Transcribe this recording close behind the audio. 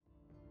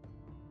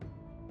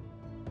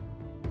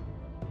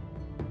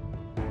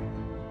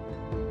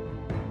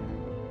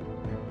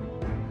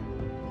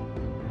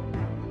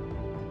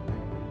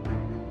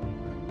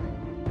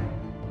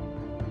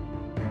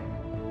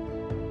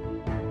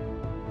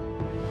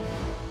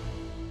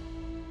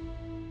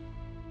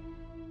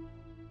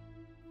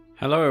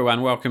Hello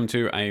and welcome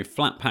to a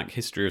flat pack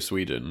history of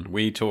Sweden.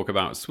 We talk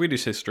about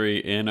Swedish history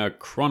in a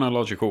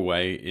chronological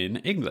way in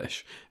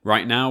English.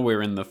 Right now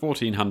we're in the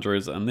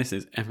 1400s and this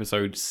is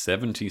episode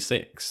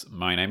 76.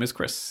 My name is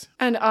Chris.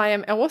 And I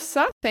am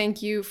Åsa.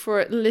 Thank you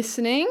for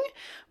listening.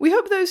 We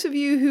hope those of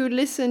you who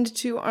listened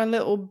to our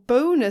little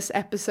bonus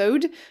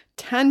episode,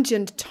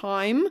 Tangent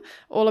Time,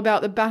 all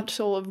about the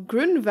Battle of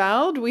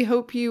Grunwald, we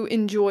hope you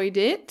enjoyed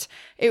it.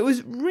 It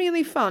was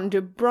really fun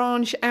to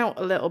branch out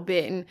a little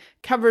bit and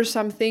cover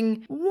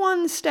something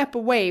one step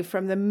away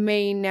from the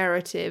main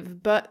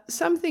narrative, but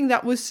something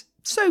that was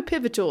so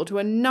pivotal to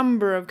a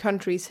number of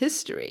countries'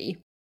 history.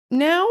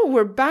 Now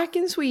we're back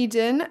in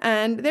Sweden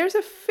and there's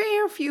a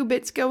fair few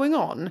bits going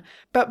on.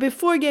 But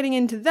before getting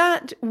into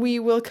that, we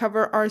will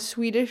cover our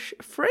Swedish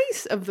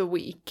phrase of the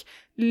week.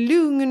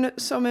 Lugn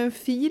som en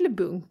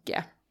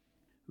filbunke.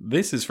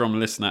 This is from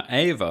listener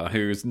Eva,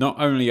 who's not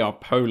only our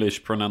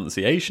Polish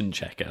pronunciation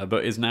checker,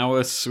 but is now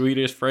a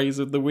Swedish phrase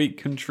of the week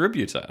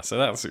contributor. So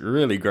that's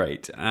really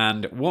great.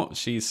 And what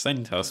she's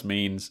sent us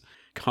means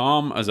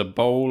calm as a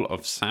bowl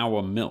of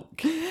sour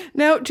milk.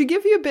 Now, to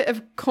give you a bit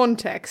of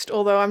context,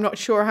 although I'm not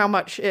sure how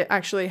much it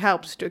actually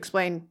helps to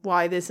explain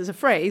why this is a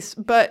phrase,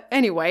 but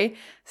anyway,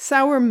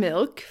 sour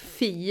milk,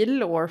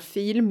 fil or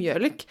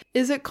filmjölk,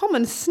 is a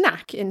common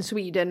snack in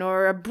Sweden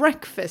or a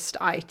breakfast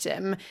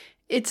item.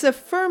 It's a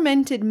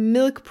fermented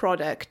milk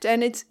product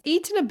and it's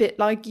eaten a bit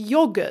like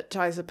yogurt,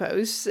 I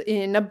suppose,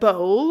 in a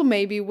bowl,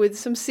 maybe with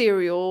some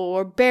cereal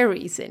or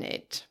berries in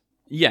it.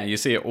 Yeah, you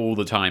see it all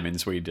the time in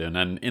Sweden,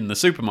 and in the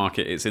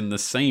supermarket it's in the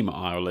same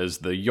aisle as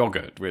the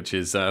yogurt, which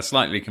is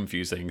slightly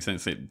confusing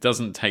since it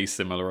doesn't taste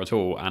similar at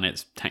all and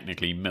it's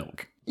technically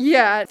milk.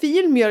 Yeah,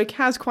 filmjölk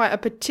has quite a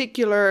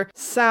particular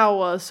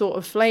sour sort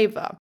of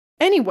flavour.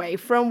 Anyway,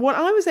 from what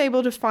I was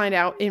able to find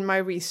out in my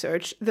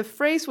research, the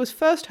phrase was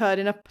first heard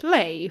in a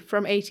play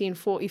from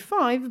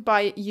 1845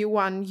 by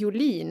Johan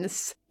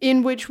Julins,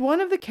 in which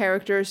one of the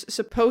characters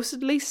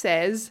supposedly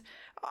says,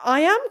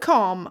 I am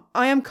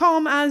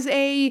calm as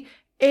a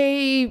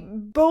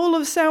bowl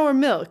of sour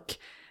milk.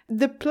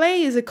 The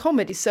play is a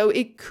comedy, so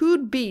it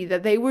could be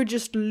that they were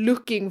just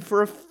looking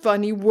for a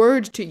funny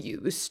word to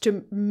use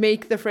to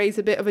make the phrase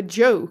a bit of a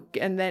joke,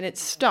 and then it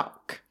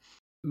stuck.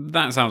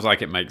 That sounds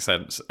like it makes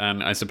sense,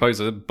 and I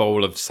suppose a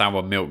bowl of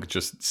sour milk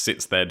just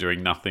sits there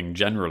doing nothing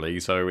generally,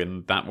 so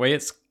in that way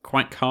it's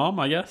quite calm,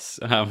 I guess.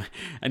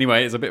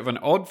 Anyway, it's a bit of an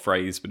odd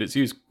phrase, but it's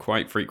used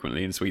quite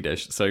frequently in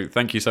Swedish, so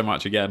thank you so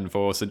much again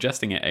for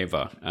suggesting it,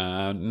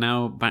 Eva.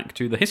 Now back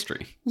to the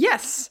history.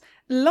 Yes!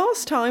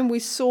 Last time we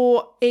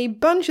saw a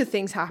bunch of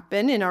things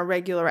happen in our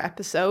regular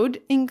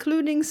episode,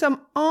 including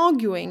some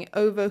arguing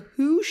over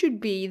who should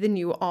be the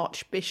new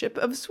Archbishop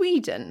of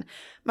Sweden.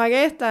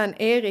 Margareta and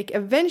Erik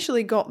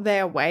eventually got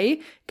their way,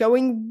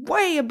 going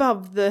way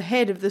above the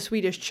head of the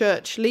Swedish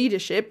church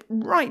leadership,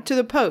 right to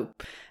the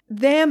Pope.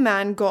 Their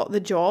man got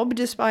the job,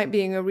 despite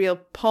being a real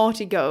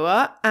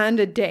party-goer and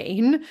a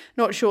Dane.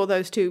 Not sure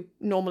those two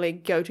normally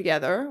go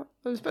together.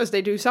 I suppose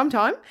they do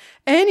sometime.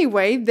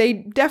 Anyway, they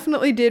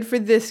definitely did for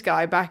this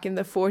guy back in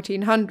the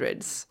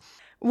 1400s.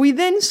 We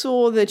then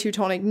saw the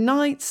Teutonic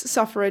Knights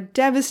suffer a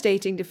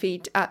devastating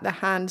defeat at the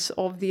hands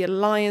of the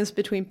alliance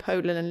between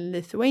Poland and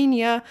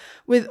Lithuania,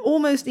 with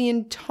almost the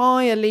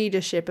entire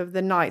leadership of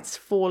the Knights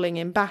falling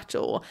in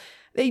battle.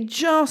 They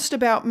just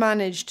about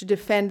managed to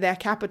defend their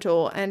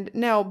capital, and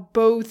now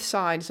both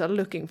sides are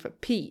looking for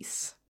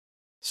peace.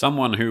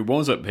 Someone who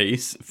was at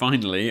peace,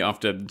 finally,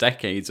 after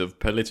decades of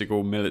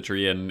political,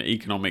 military and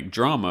economic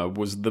drama,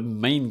 was the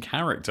main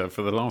character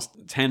for the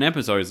last 10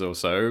 episodes or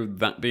so,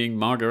 that being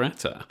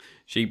Margareta.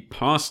 She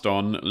passed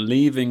on,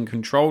 leaving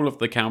control of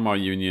the Kalmar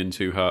Union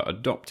to her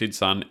adopted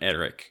son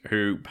Erik,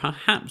 who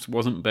perhaps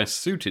wasn't best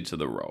suited to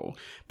the role,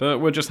 but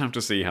we'll just have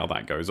to see how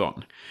that goes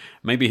on.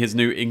 Maybe his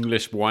new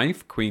English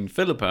wife, Queen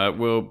Filippa,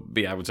 will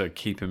be able to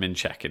keep him in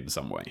check in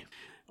some way.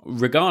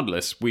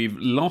 Regardless, we've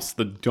lost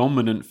the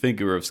dominant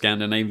figure of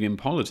Scandinavian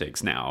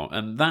politics now,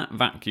 and that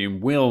vacuum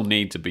will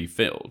need to be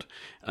filled.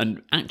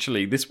 And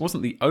actually, this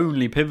wasn't the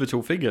only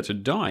pivotal figure to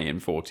die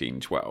in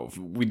 1412.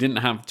 We didn't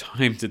have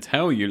time to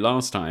tell you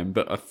last time,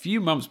 but a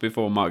few months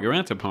before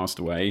Margareta passed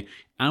away,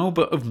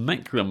 Albert of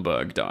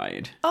Mecklenburg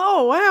died.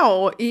 Oh,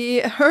 wow.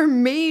 Her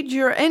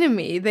major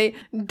enemy. They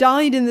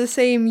died in the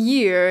same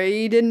year.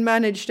 He didn't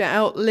manage to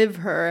outlive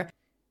her.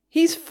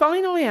 He's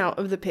finally out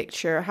of the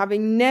picture,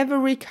 having never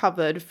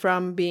recovered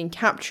from being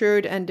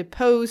captured and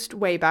deposed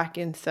way back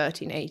in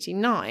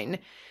 1389.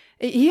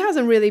 He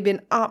hasn't really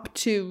been up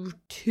to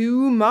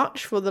too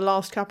much for the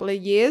last couple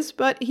of years,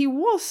 but he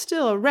was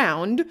still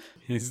around.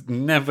 He's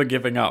never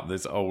giving up,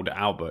 this old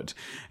Albert.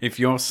 If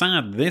you're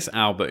sad this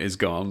Albert is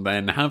gone,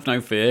 then have no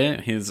fear.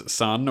 His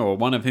son, or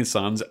one of his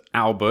sons,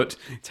 Albert,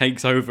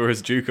 takes over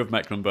as Duke of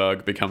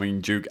Mecklenburg,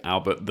 becoming Duke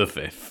Albert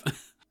V.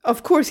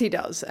 Of course he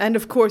does, and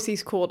of course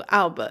he's called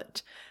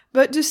Albert.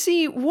 But to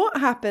see what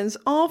happens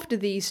after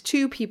these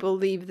two people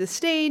leave the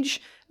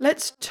stage,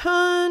 Let's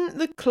turn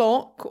the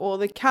clock or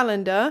the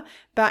calendar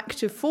back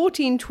to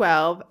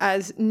 1412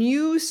 as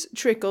news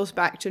trickles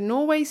back to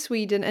Norway,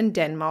 Sweden and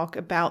Denmark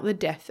about the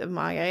death of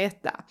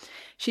Margareta.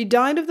 She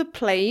died of the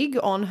plague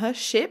on her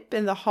ship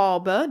in the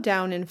harbour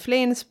down in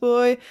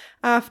Flensburg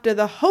after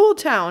the whole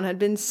town had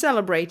been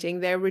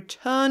celebrating their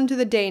return to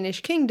the Danish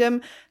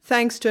kingdom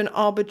thanks to an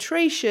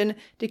arbitration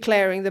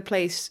declaring the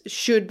place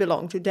should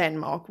belong to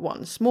Denmark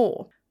once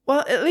more.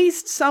 Well, at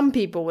least some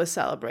people were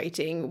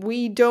celebrating.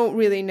 We don't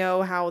really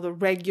know how the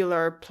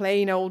regular,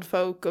 plain old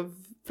folk of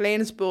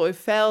Flensburg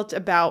felt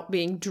about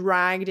being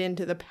dragged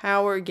into the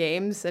power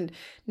games and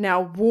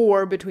now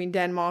war between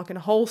Denmark and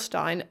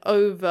Holstein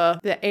over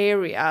the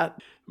area.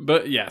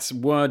 But yes,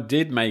 word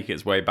did make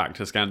its way back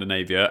to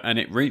Scandinavia, and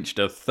it reached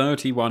a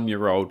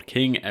 31-year-old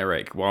King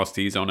Erik whilst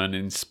he's on an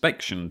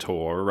inspection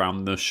tour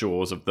around the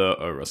shores of the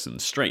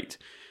Øresund Strait.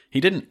 He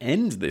didn't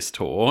end this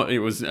tour, it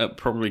was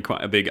probably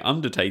quite a big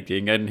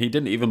undertaking, and he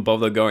didn't even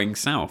bother going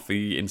south.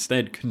 He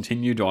instead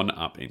continued on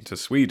up into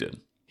Sweden.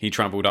 He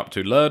travelled up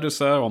to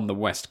Lödöse on the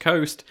west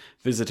coast,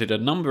 visited a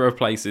number of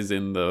places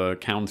in the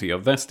county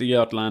of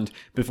Västergötland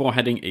before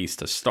heading east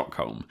to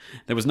Stockholm.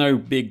 There was no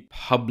big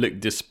public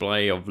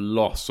display of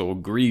loss or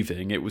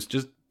grieving, it was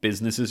just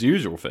business as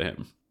usual for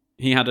him.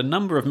 He had a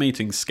number of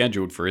meetings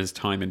scheduled for his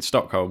time in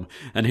Stockholm,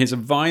 and his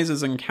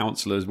advisors and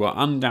counsellors were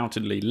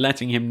undoubtedly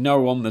letting him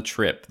know on the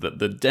trip that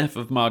the death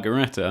of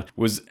Margareta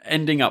was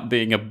ending up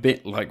being a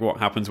bit like what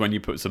happens when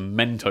you put some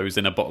Mentos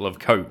in a bottle of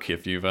Coke,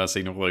 if you've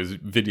seen all those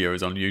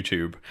videos on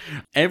YouTube.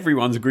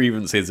 Everyone's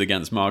grievances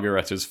against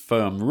Margareta's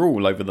firm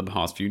rule over the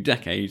past few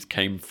decades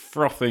came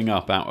frothing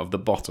up out of the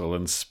bottle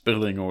and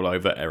spilling all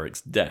over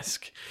Erik's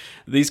desk.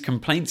 These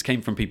complaints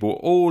came from people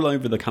all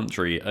over the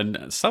country,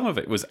 and some of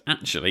it was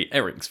actually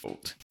Erik's fault.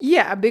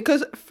 Yeah,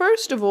 because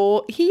first of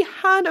all, he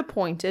had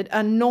appointed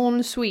a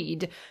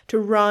non-Swede to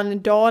run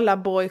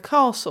Dalaborg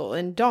Castle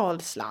in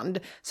Dalsland,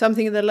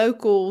 something the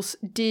locals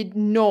did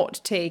not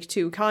take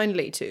too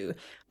kindly to.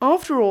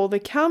 After all, the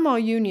Kalmar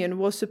Union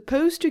was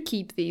supposed to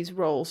keep these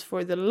roles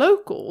for the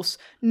locals,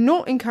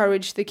 not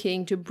encourage the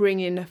king to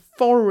bring in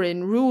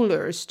foreign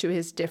rulers to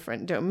his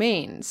different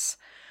domains.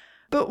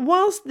 But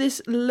whilst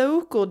this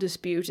local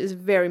dispute is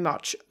very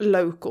much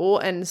local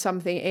and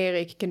something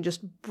Erik can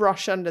just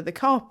brush under the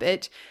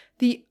carpet,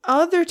 the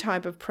other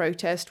type of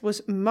protest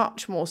was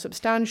much more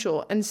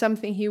substantial and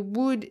something he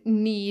would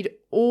need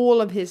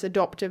all of his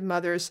adoptive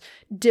mother's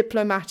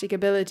diplomatic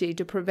ability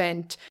to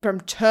prevent from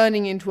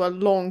turning into a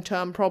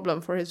long-term problem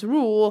for his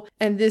rule,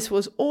 and this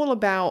was all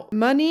about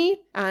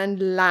money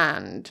and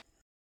land.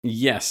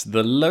 Yes,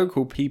 the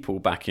local people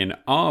back in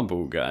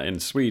Arboga in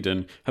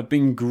Sweden have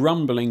been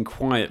grumbling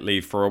quietly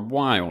for a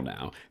while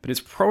now, but it's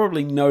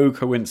probably no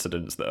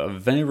coincidence that a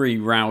very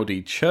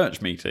rowdy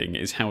church meeting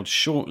is held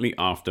shortly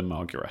after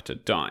Margareta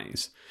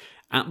dies.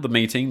 At the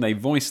meeting, they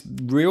voiced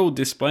real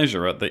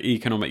displeasure at the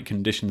economic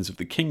conditions of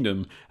the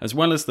kingdom, as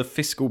well as the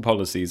fiscal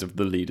policies of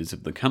the leaders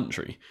of the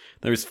country.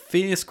 There is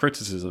fierce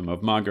criticism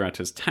of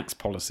Margareta's tax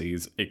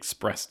policies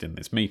expressed in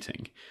this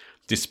meeting.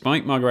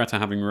 Despite Margareta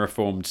having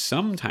reformed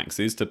some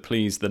taxes to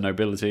please the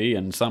nobility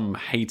and some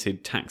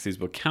hated taxes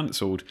were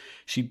cancelled,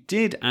 she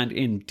did add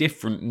in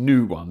different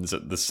new ones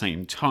at the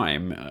same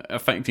time,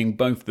 affecting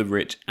both the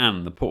rich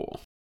and the poor.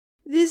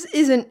 This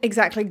isn't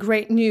exactly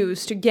great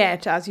news to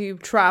get as you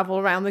travel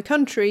around the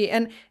country,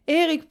 and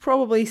Erik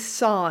probably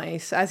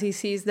sighs as he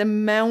sees the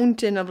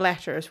mountain of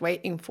letters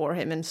waiting for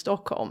him in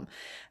Stockholm.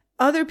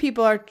 Other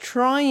people are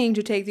trying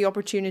to take the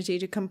opportunity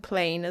to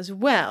complain as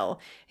well.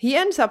 He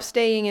ends up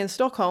staying in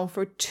Stockholm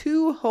for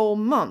 2 whole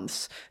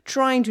months,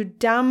 trying to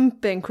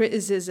dampen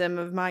criticism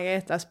of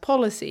Margareta's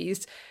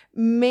policies,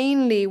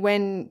 mainly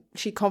when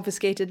she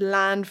confiscated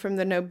land from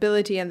the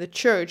nobility and the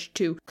church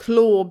to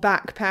claw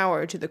back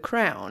power to the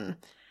crown.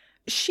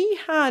 She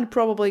had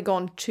probably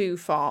gone too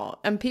far,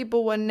 and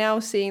people were now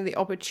seeing the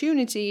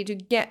opportunity to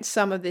get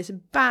some of this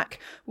back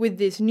with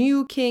this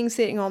new king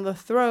sitting on the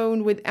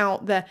throne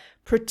without the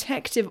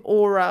protective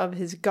aura of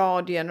his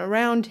guardian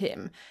around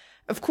him.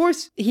 Of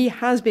course, he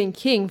has been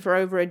king for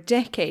over a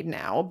decade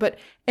now, but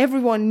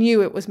everyone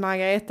knew it was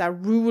Margareta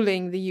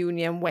ruling the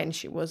union when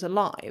she was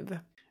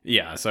alive.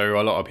 Yeah, so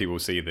a lot of people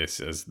see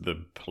this as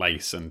the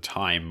place and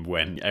time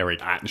when Erik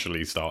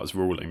actually starts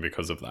ruling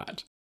because of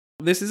that.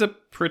 This is a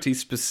pretty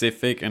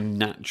specific and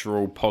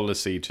natural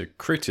policy to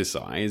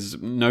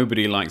criticise.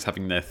 Nobody likes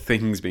having their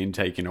things being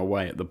taken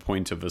away at the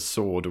point of a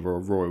sword or a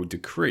royal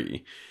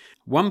decree.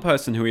 One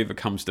person who either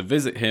comes to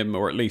visit him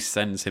or at least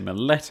sends him a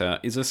letter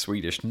is a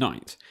Swedish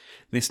knight.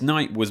 This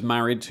knight was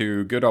married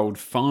to good old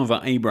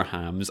Father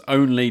Abraham's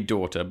only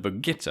daughter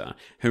Birgitta,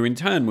 who in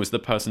turn was the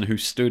person who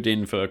stood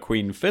in for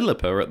Queen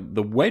Filippa at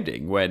the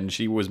wedding when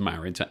she was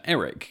married to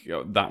Erik,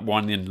 that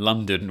one in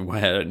London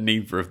where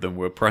neither of them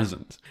were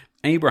present.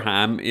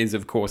 Abraham is,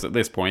 of course, at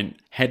this point,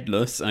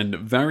 headless and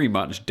very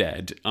much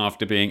dead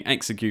after being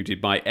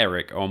executed by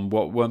Erik on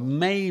what were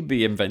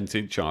maybe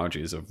invented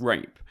charges of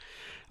rape.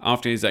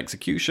 After his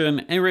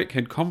execution, Erik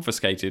had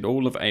confiscated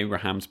all of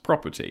Abraham's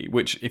property,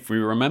 which, if we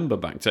remember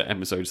back to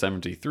episode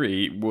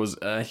 73, was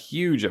a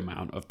huge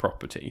amount of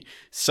property.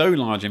 So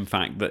large, in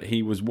fact, that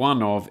he was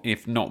one of,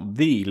 if not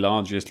the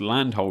largest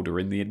landholder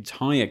in the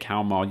entire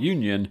Kalmar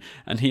Union,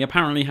 and he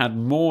apparently had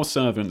more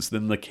servants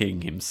than the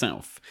king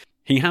himself.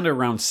 He had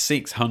around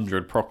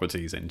 600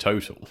 properties in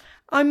total.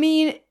 I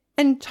mean,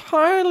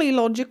 entirely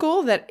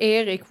logical that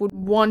Erik would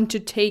want to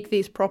take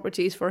these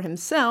properties for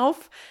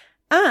himself,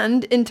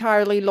 and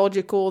entirely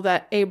logical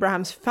that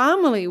Abraham's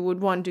family would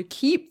want to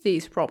keep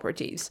these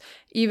properties,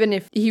 even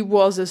if he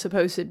was a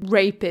supposed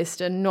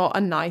rapist and not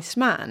a nice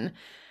man.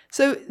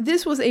 So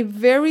this was a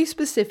very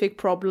specific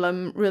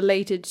problem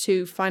related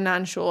to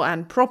financial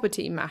and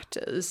property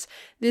matters.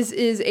 This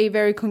is a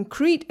very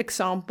concrete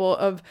example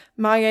of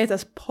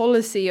Margareta's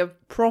policy of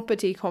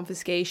property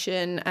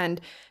confiscation,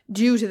 and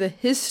due to the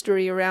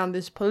history around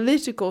this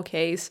political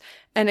case,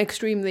 an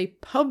extremely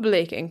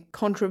public and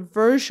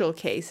controversial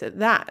case at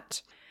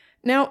that.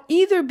 Now,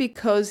 either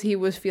because he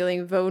was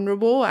feeling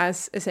vulnerable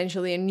as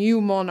essentially a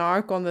new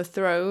monarch on the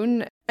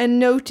throne, and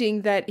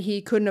noting that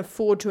he couldn't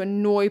afford to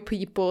annoy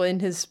people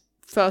in his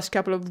first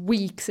couple of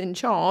weeks in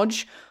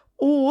charge,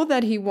 or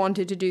that he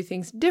wanted to do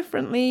things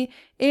differently,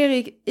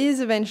 Erik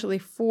is eventually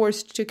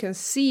forced to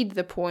concede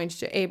the point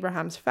to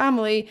Abraham's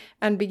family,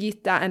 and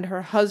Birgitta and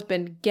her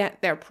husband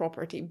get their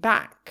property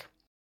back.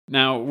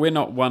 Now, we're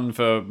not one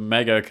for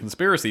mega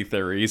conspiracy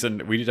theories,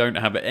 and we don't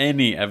have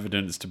any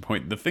evidence to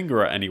point the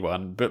finger at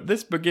anyone, but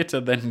this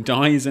Birgitta then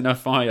dies in a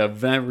fire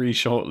very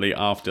shortly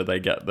after they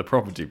get the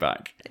property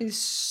back. It's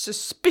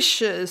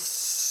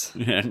suspicious.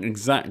 Yeah,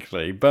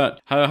 exactly.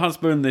 But her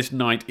husband this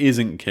night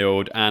isn't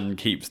killed and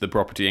keeps the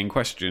property in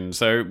question,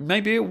 so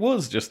maybe it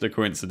was just a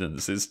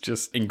coincidence. It's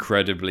just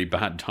incredibly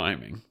bad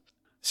timing.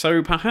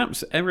 So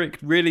perhaps Erik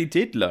really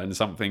did learn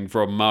something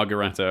from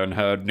Margareta and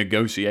her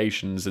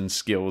negotiations and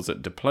skills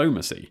at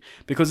diplomacy,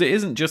 because it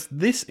isn't just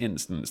this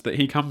instance that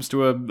he comes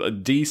to a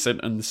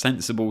decent and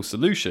sensible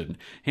solution.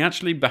 He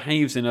actually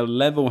behaves in a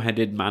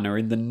level-headed manner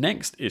in the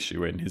next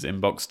issue in his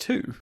inbox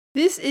too.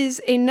 This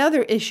is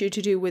another issue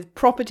to do with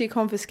property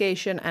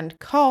confiscation and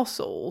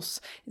castles.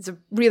 It's a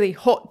really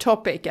hot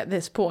topic at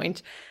this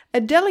point. A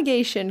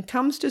delegation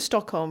comes to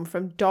Stockholm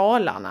from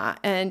Dalarna,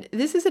 and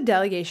this is a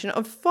delegation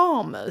of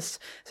farmers.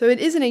 So it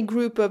isn't a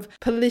group of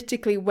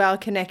politically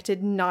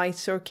well-connected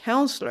knights or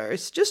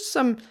councillors, just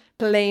some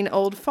plain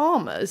old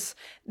farmers.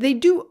 They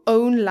do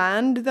own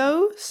land,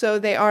 though, so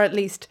they are at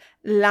least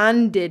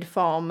landed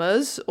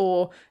farmers,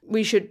 or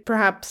we should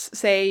perhaps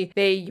say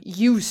they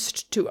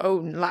used to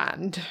own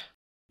land.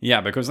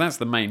 Yeah, because that's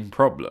the main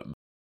problem.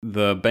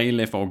 The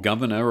bailiff or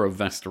governor of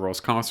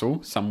Västerås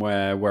Castle,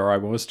 somewhere where I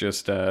was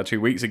just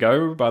 2 weeks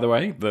ago, by the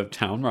way, the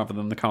town rather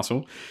than the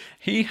castle,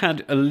 he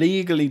had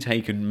illegally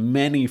taken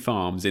many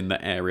farms in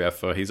the area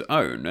for his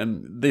own,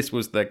 and this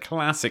was the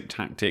classic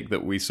tactic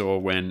that we saw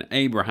when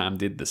Abraham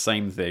did the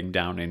same thing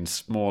down in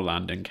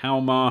Småland and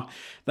Kalmar.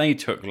 They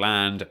took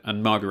land,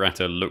 and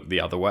Margareta looked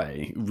the other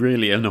way,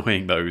 really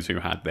annoying those who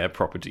had their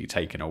property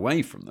taken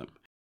away from them.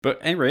 But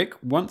Erik,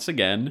 once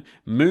again,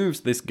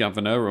 moves this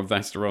governor of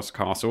Västerås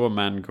Castle, a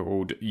man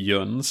called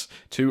Jöns,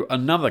 to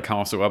another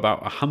castle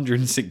about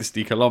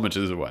 160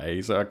 kilometres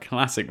away. So a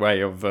classic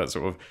way of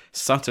sort of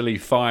subtly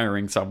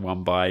firing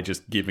someone by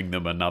just giving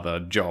them another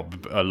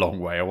job a long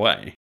way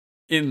away.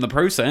 In the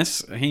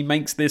process, he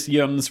makes this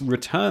Jöns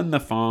return the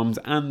farms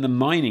and the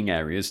mining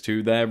areas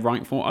to their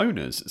rightful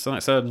owners. So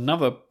that's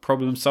another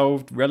problem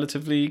solved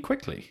relatively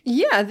quickly.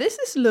 Yeah, this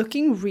is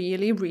looking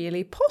really,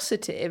 really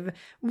positive.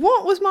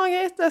 What was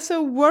Margareta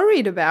so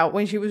worried about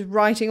when she was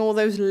writing all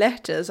those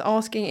letters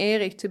asking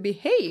Erik to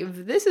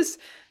behave? This is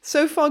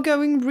so far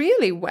going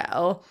really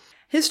well.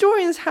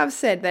 Historians have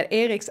said that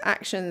Erik's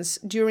actions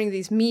during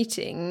these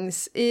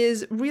meetings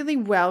is really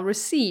well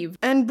received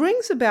and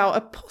brings about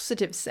a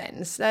positive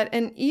sense that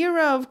an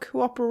era of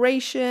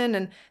cooperation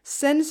and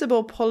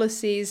sensible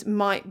policies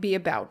might be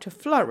about to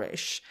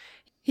flourish.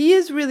 He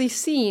is really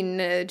seen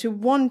to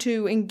want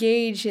to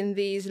engage in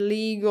these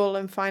legal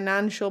and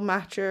financial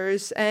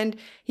matters, and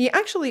he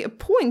actually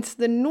appoints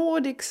the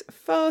Nordics'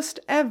 first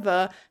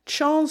ever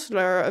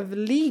Chancellor of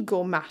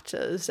Legal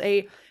Matters,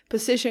 a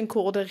position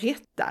called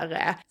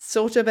Rittare,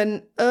 sort of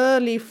an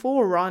early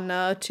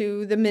forerunner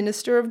to the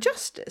Minister of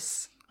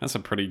Justice. That's a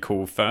pretty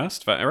cool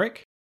first for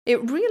Erik.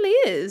 It really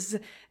is.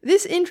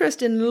 This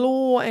interest in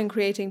law and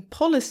creating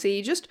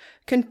policy just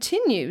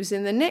continues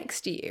in the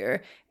next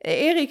year.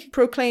 Erik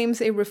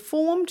proclaims a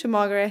reform to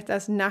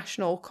Margareta's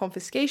national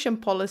confiscation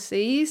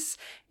policies,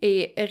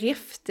 a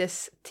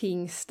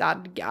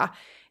riftestingstadga.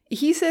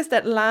 He says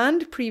that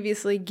land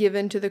previously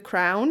given to the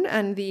crown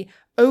and the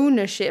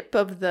ownership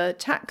of the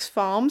tax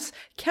farms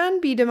can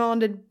be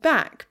demanded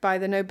back by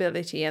the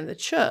nobility and the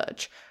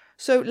church.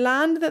 So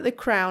land that the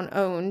crown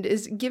owned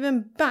is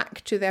given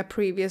back to their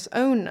previous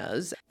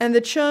owners, and the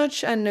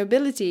church and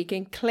nobility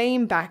can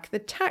claim back the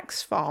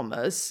tax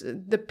farmers,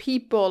 the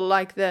people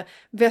like the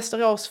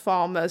Västerås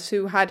farmers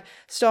who had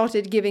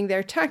started giving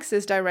their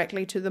taxes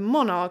directly to the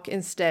monarch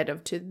instead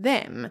of to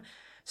them.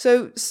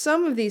 So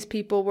some of these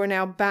people were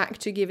now back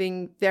to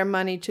giving their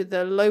money to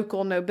the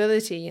local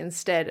nobility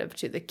instead of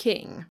to the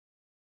king.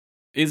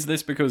 Is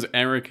this because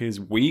Erik is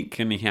weak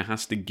and he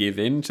has to give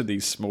in to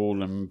these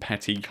small and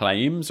petty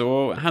claims,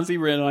 or has he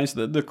realised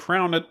that the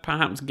crown had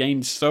perhaps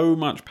gained so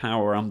much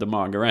power under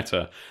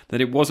Margareta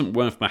that it wasn't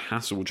worth the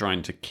hassle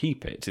trying to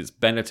keep it? It's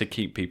better to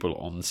keep people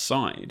on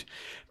side.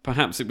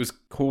 Perhaps it was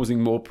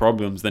causing more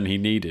problems than he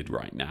needed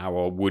right now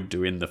or would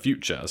do in the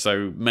future,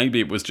 so maybe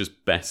it was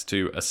just best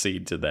to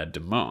accede to their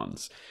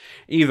demands.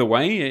 Either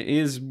way, it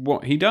is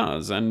what he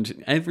does,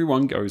 and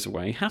everyone goes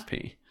away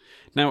happy.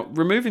 Now,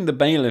 removing the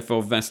bailiff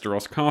of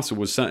Västerås Castle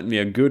was certainly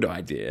a good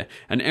idea,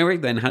 and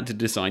Erik then had to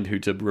decide who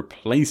to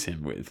replace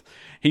him with.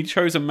 He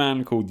chose a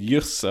man called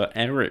Jussi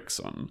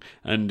Eriksson,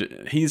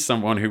 and he's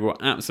someone who will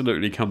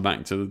absolutely come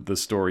back to the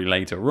story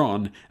later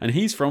on, and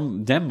he's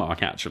from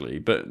Denmark actually,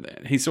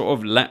 but he's sort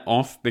of let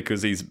off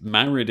because he's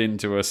married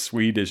into a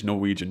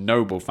Swedish-Norwegian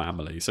noble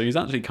family, so he's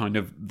actually kind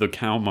of the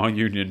Kalmar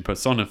Union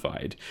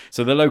personified.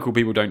 So the local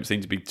people don't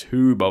seem to be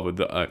too bothered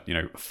that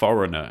a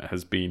foreigner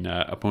has been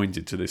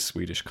appointed to this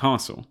Swedish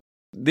castle.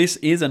 This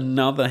is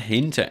another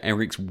hint at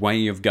Erik's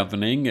way of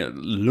governing,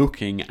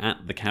 looking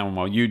at the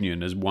Kalmar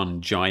Union as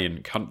one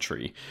giant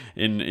country.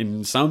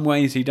 In some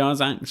ways he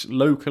does act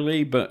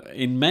locally, but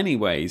in many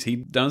ways he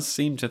does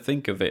seem to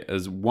think of it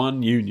as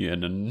one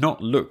union and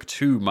not look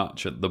too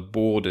much at the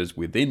borders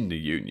within the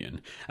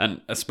union,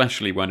 and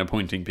especially when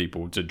appointing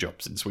people to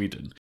jobs in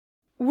Sweden.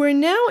 We're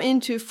now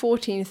into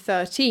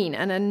 1413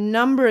 and a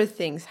number of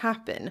things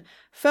happen.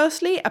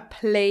 Firstly, a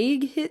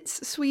plague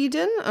hits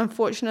Sweden.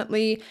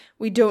 Unfortunately,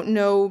 we don't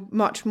know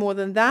much more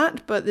than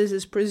that, but this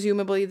is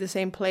presumably the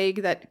same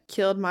plague that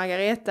killed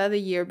Margareta the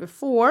year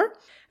before.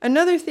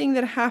 Another thing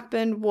that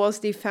happened was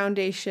the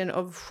foundation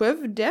of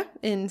Skövde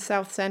in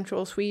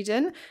south-central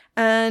Sweden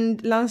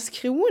and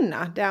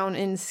Landskrona down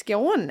in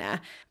Skåne.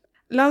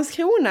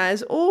 Landskrona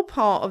is all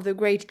part of the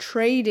great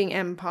trading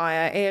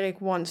empire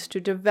Erik wants to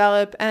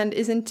develop and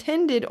is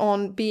intended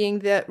on being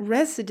the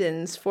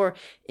residence for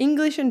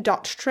English and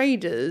Dutch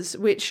traders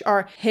which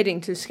are heading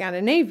to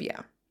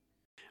Scandinavia.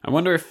 I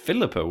wonder if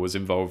Filippa was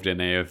involved in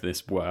any of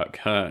this work.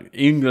 Her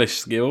English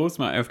skills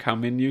might have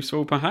come in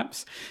useful,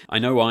 perhaps. I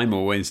know I'm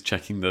always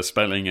checking the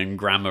spelling and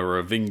grammar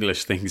of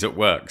English things at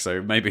work,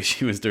 so maybe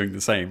she was doing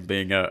the same,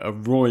 being a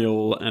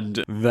royal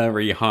and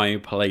very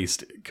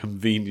high-placed,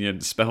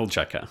 convenient spell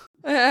checker.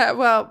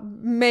 Well,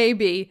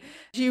 maybe.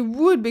 She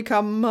would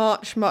become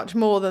much, much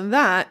more than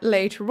that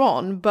later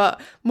on,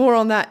 but more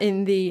on that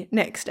in the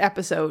next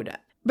episode.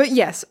 But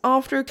yes,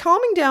 after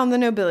calming down the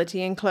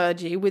nobility and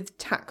clergy with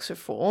tax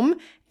reform,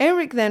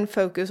 Erik then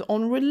focused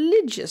on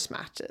religious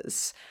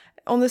matters.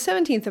 On the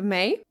 17th of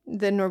May,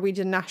 the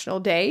Norwegian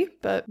National Day,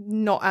 but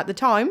not at the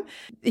time,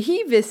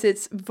 he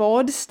visits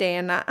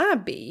Vadstena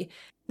Abbey.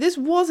 This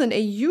wasn't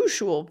a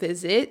usual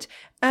visit,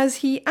 as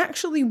he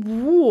actually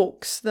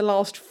walks the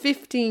last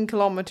 15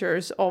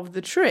 kilometers of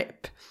the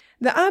trip.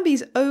 The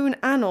Abbey's own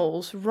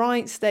annals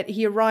writes that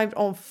he arrived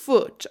on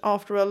foot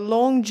after a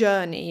long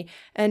journey,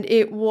 and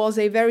it was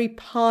a very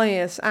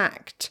pious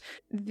act.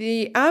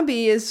 The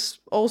Abbey is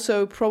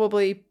also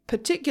probably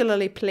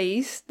particularly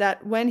pleased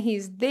that when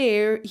he's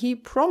there, he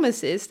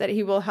promises that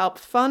he will help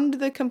fund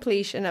the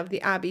completion of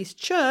the Abbey's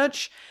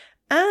church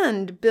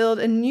and build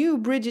a new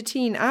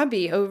Brigittine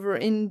Abbey over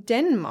in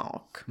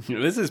Denmark.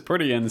 This is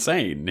pretty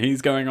insane.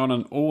 He's going on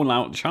an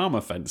all-out charm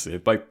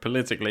offensive, both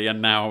politically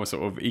and now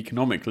sort of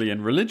economically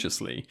and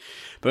religiously.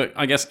 But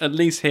I guess at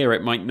least here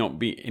it might not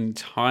be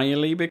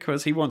entirely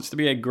because he wants to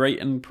be a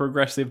great and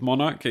progressive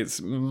monarch. It's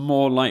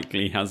more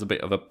likely he has a bit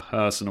of a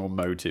personal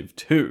motive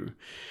too.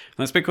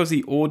 That's because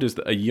he orders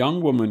that a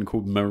young woman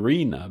called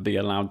Marina be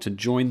allowed to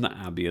join the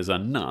abbey as a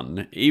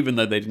nun, even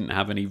though they didn't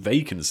have any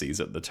vacancies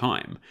at the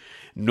time.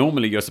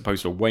 Normally you're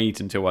supposed to wait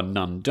until a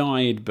nun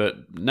died,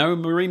 but no,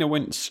 Marina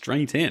went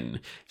straight in.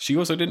 She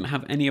also didn't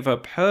have any of her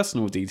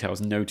personal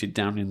details noted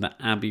down in the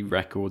abbey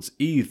records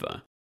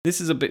either.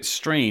 This is a bit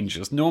strange,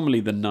 as normally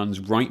the nuns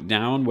write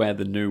down where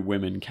the new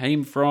women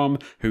came from,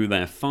 who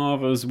their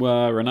fathers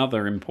were, and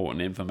other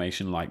important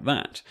information like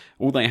that.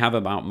 All they have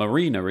about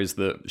Marina is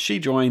that she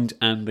joined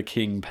and the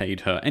king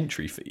paid her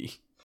entry fee.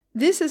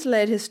 This has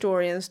led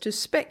historians to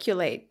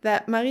speculate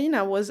that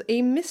Marina was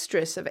a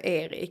mistress of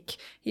Erik.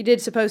 He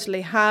did supposedly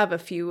have a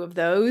few of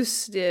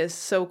those, the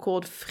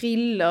so-called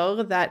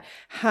friller that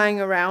hang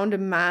around a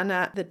man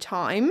at the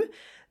time.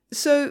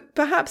 So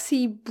perhaps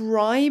he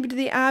bribed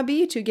the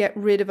abbey to get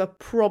rid of a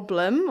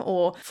problem,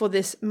 or for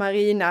this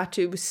Marina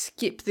to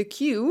skip the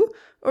queue,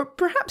 or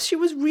perhaps she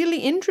was really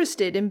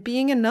interested in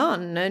being a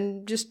nun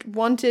and just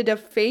wanted a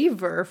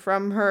favor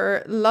from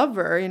her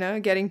lover,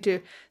 getting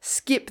to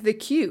skip the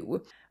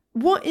queue.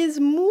 What is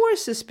more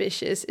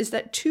suspicious is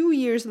that 2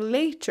 years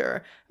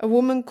later, a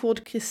woman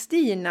called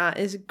Christina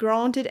is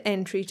granted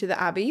entry to the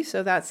abbey,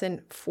 so that's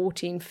in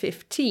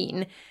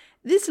 1415.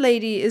 This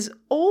lady is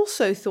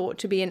also thought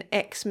to be an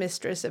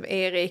ex-mistress of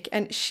Erik,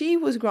 and she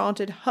was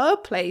granted her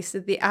place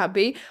at the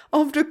abbey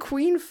after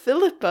Queen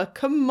Filippa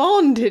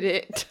commanded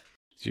it.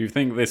 Do you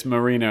think this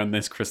Marina and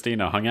this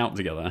Christina hung out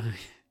together?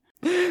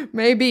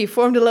 Maybe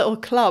formed a little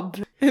club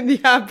in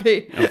the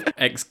abbey. Of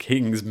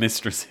ex-king's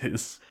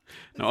mistresses.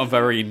 Not a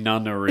very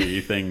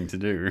nunnery thing to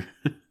do.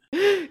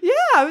 Yeah,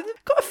 I've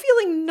got a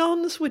feeling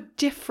nuns were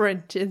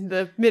different in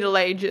the Middle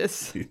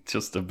Ages.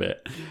 Just a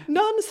bit.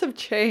 Nuns have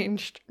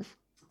changed.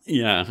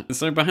 Yeah,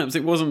 so perhaps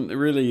it wasn't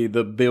really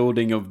the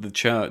building of the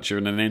church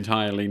and an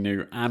entirely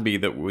new abbey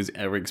that was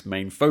Erik's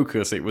main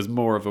focus. It was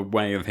more of a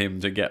way of him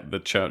to get the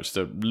church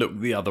to look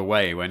the other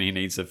way when he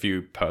needs a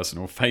few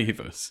personal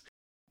favours.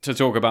 To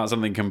talk about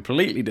something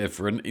completely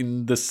different,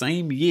 in the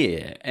same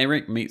year,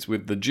 Erik meets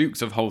with the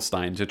Dukes of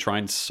Holstein to try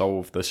and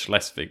solve the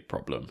Slesvig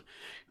problem.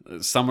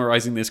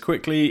 Summarising this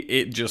quickly,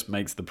 it just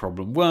makes the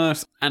problem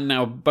worse, and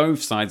now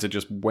both sides are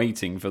just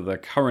waiting for the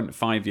current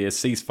 5-year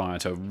ceasefire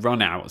to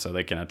run out so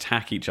they can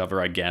attack each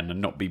other again and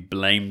not be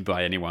blamed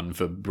by anyone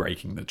for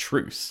breaking the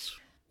truce.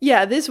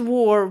 Yeah, this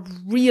war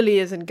really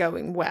isn't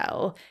going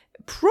well.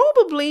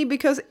 Probably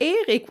because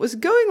Erik was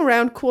going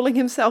around calling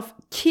himself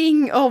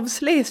King of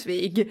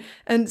Slesvig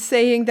and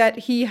saying that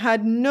he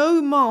had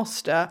no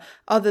master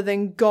other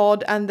than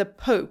God and the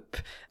Pope.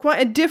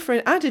 Quite a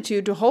different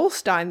attitude to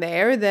Holstein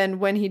there than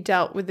when he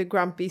dealt with the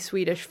grumpy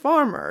Swedish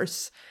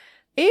farmers.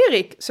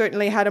 Erik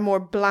certainly had a more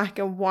black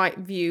and white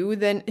view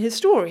than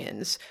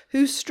historians,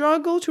 who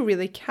struggle to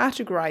really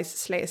categorize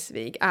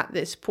Slesvig at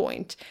this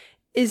point.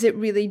 Is it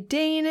really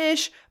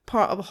Danish,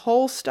 part of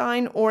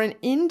Holstein, or an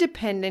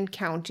independent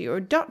county or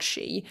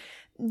duchy?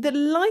 The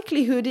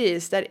likelihood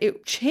is that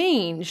it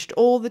changed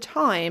all the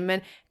time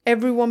and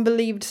everyone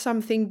believed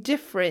something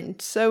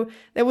different, so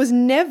there was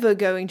never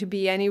going to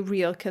be any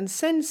real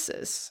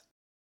consensus.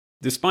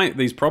 Despite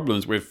these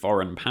problems with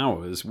foreign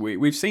powers,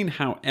 we've seen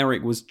how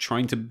Erik was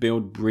trying to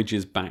build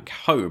bridges back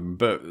home,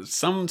 but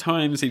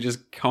sometimes he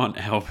just can't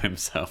help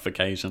himself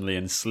occasionally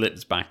and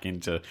slips back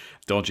into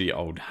dodgy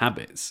old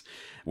habits.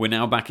 We're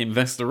now back in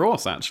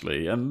Västerås,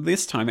 actually, and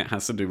this time it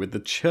has to do with the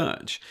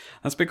church.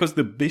 That's because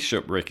the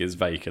bishopric is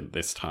vacant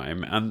this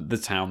time, and the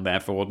town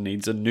therefore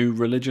needs a new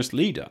religious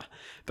leader.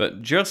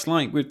 But just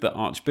like with the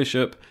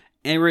archbishop,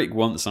 Erik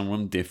wants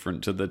someone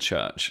different to the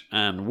church,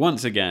 and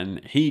once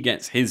again, he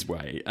gets his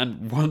way,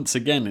 and once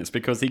again, it's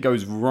because he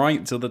goes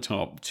right to the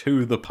top,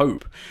 to the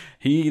Pope.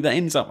 He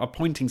ends up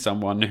appointing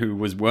someone who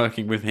was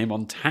working with him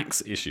on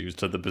tax issues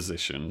to the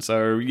position,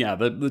 so yeah,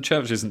 the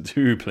church isn't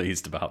too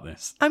pleased about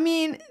this. I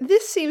mean,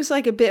 this seems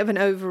like a bit of an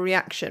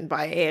overreaction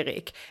by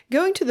Erik.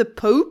 Going to the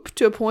Pope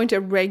to appoint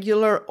a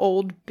regular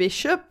old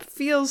bishop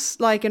feels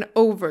like an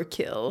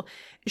overkill.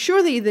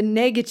 Surely the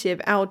negative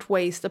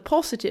outweighs the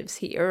positives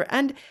here,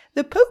 and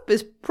the Pope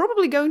is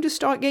probably going to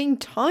start getting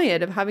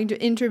tired of having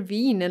to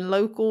intervene in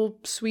local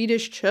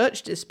Swedish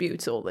church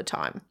disputes all the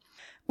time.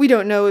 We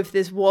don't know if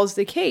this was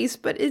the case,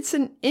 but it's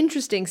an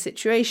interesting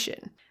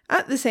situation.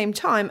 At the same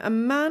time, a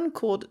man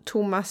called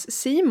Thomas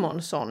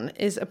Simonsson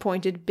is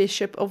appointed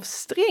Bishop of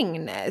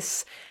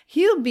Strängnäs.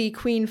 He'll be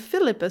Queen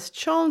Filippa's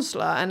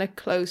chancellor and a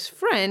close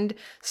friend,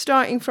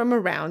 starting from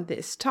around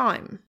this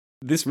time.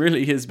 This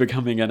really is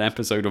becoming an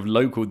episode of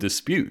local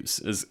disputes,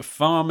 as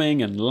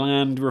farming and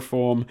land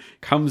reform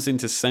comes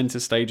into centre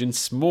stage in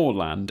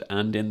Småland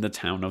and in the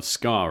town of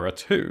Skara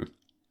too.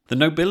 The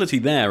nobility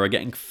there are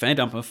getting fed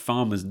up of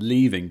farmers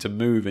leaving to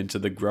move into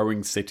the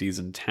growing cities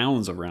and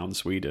towns around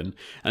Sweden,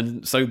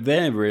 and so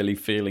they're really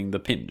feeling the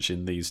pinch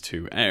in these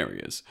two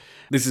areas.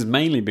 This is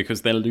mainly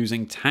because they're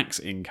losing tax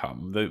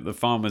income. The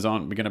farmers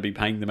aren't going to be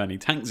paying them any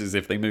taxes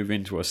if they move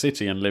into a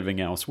city and living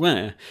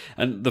elsewhere,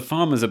 and the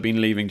farmers have been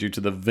leaving due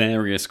to the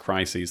various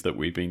crises that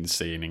we've been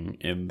seeing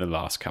in the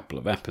last couple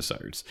of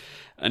episodes.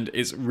 And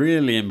it's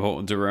really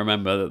important to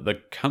remember that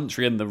the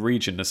country and the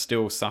region are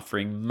still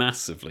suffering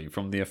massively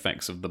from the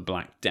effects of the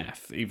Black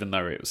Death. Even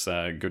though it was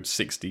a good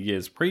 60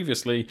 years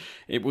previously,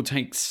 it will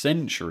take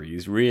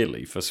centuries,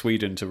 really, for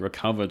Sweden to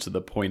recover to the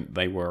point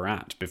they were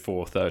at before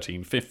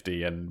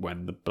 1350 and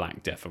when the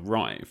Black Death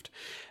arrived.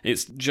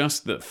 It's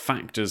just that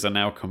factors are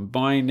now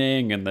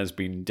combining, and there's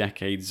been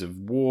decades of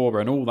war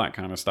and all that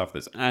kind of stuff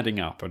that's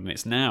adding up, and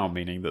it's now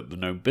meaning that the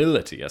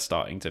nobility are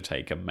starting to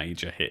take a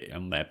major hit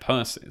on their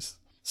purses.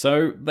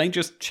 So they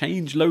just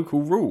change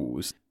local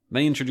rules.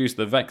 They introduced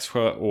the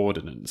Växjö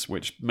Ordinance,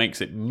 which makes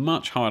it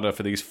much harder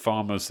for these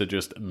farmers to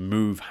just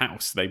move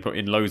house. They put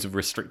in loads of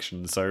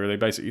restrictions, so they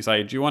basically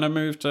say, do you want to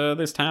move to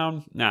this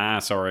town? Nah,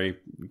 sorry,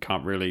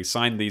 can't really.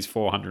 Sign these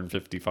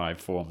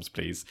 455 forms,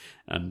 please,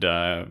 and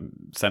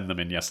send them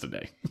in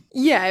yesterday.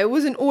 Yeah, it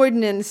was an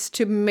ordinance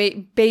to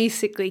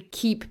basically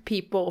keep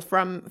people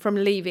from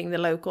leaving the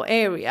local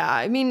area.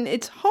 I mean,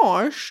 it's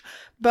harsh,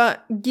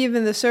 but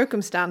given the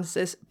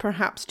circumstances,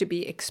 perhaps to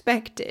be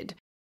expected.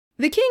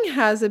 The king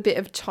has a bit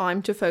of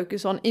time to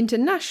focus on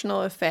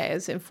international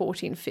affairs in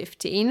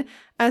 1415,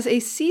 as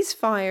a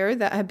ceasefire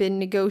that had been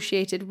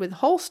negotiated with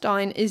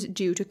Holstein is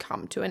due to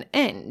come to an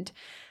end.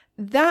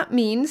 That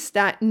means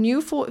that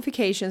new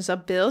fortifications are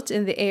built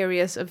in the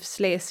areas of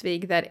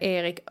Slesvig that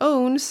Erik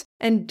owns,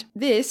 and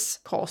this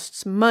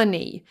costs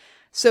money.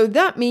 So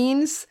that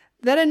means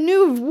that a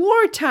new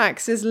war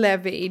tax is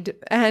levied,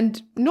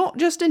 and not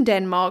just in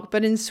Denmark,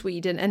 but in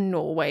Sweden and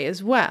Norway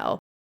as well.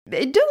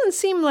 It doesn't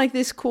seem like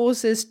this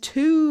causes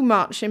too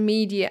much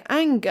immediate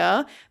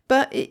anger,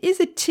 but it is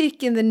a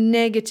tick in the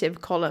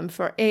negative column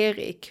for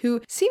Erik,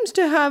 who seems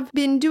to have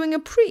been doing a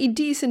pretty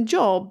decent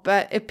job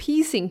at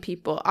appeasing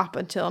people up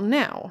until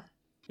now.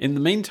 In the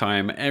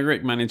meantime,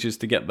 Erik manages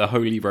to get the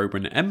Holy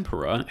Roman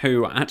Emperor,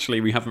 who actually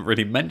we haven't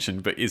really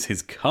mentioned but is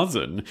his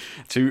cousin,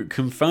 to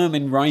confirm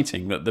in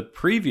writing that the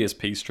previous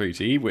peace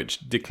treaty,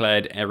 which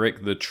declared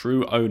Erik the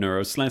true owner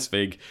of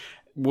Slesvig,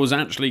 was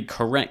actually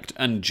correct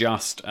and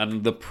just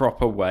and the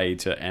proper way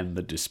to end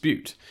the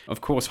dispute.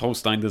 Of course,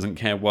 Holstein doesn't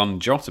care one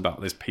jot about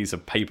this piece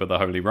of paper the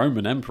Holy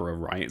Roman Emperor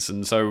writes,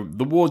 and so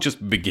the war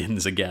just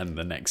begins again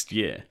the next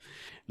year.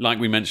 Like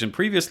we mentioned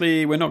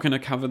previously, we're not going to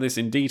cover this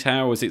in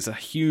detail as it's a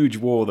huge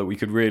war that we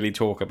could really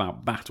talk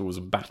about battles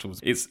and battles.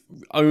 It's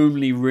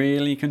only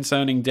really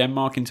concerning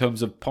Denmark in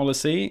terms of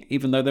policy,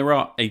 even though there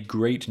are a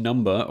great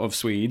number of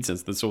Swedes,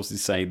 as the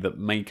sources say, that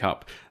make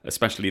up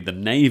especially the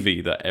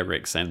navy that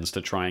Erik sends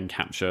to try and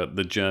capture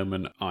the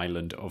German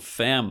island of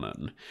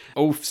Fehmarn.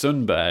 Ulf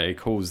Sundberg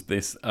calls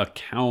this a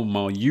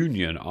Kalmar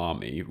Union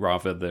army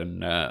rather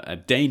than a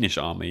Danish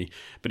army,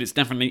 but it's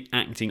definitely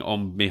acting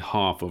on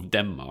behalf of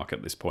Denmark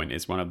at this point.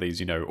 It's one of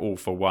these, all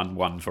for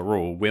one for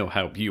all, we'll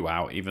help you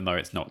out, even though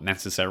it's not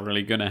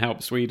necessarily going to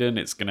help Sweden,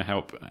 it's going to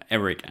help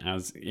Erik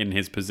as in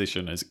his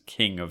position as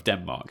king of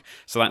Denmark.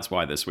 So that's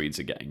why the Swedes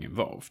are getting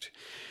involved.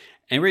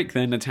 Erik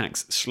then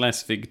attacks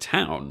Slesvig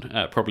town,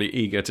 probably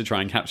eager to try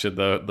and capture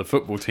the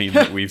football team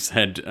that we've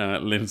said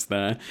lives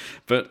there,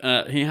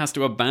 but he has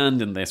to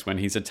abandon this when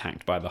he's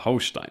attacked by the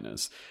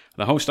Holsteiners.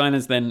 The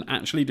Holsteiners then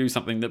actually do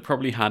something that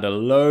probably had a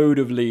load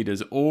of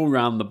leaders all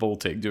around the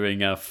Baltic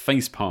doing a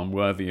facepalm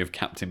worthy of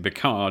Captain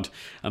Picard,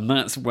 and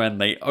that's when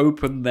they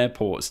open their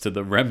ports to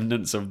the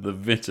remnants of the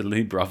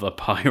Vitaly brother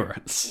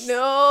pirates.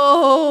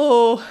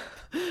 No!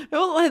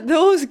 Don't let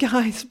those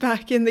guys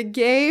back in the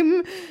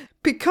game.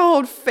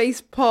 Picard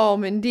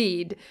facepalm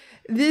indeed.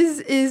 This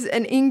is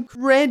an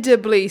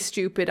incredibly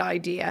stupid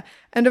idea,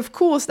 and of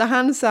course the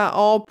Hansa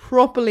are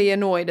properly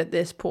annoyed at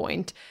this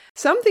point.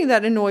 Something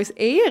that annoys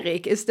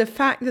Erik is the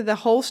fact that the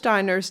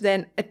Holsteiners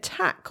then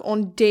attack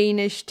on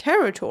Danish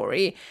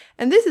territory,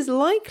 and this is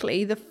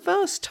likely the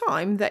first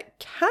time that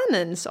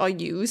cannons are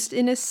used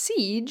in a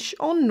siege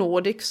on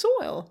Nordic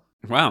soil.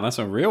 Wow, that's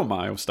a real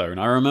milestone.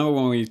 I remember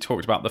when we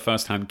talked about the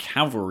first time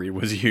cavalry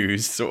was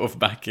used, sort of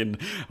back in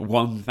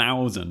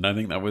 1000. I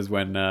think that was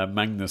when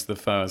Magnus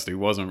I, who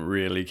wasn't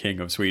really king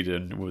of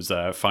Sweden, was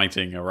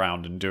fighting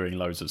around and doing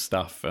loads of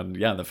stuff. And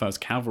yeah, the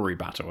first cavalry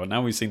battle. And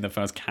now we've seen the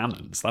first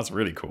cannons. That's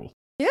really cool.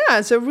 Yeah,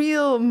 it's a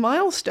real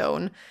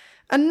milestone.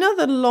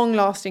 Another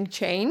long-lasting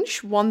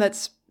change, one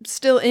that's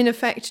still in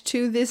effect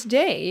to this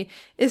day,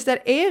 is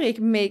that Erik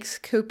makes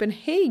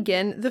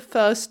Copenhagen the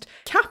first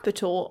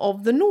capital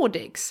of the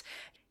Nordics.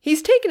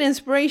 He's taken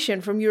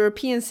inspiration from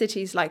European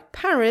cities like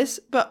Paris,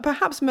 but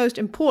perhaps most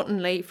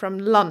importantly from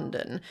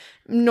London.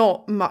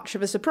 Not much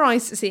of a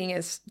surprise, seeing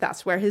as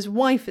that's where his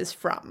wife is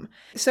from.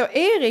 So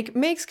Erik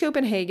makes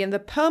Copenhagen the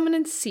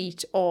permanent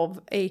seat of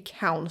a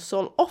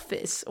council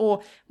office,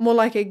 or more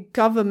like a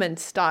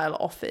government-style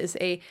office,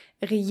 a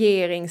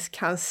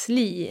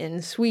regeringskansli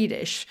in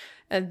Swedish,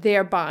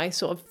 thereby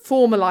sort of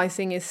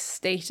formalizing his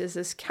status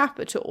as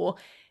capital.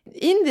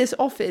 In this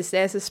office,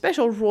 there's a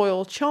special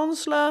royal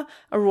chancellor,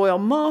 a royal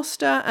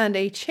master, and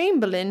a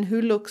chamberlain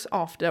who looks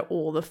after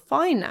all the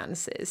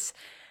finances.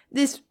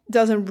 This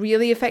doesn't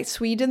really affect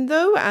Sweden,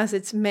 though, as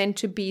it's meant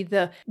to be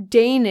the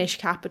Danish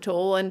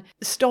capital, and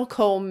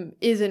Stockholm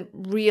isn't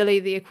really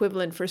the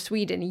equivalent for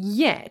Sweden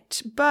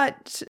yet,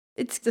 but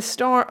it's the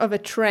start of a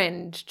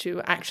trend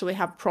to actually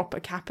have proper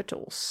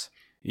capitals.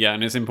 Yeah,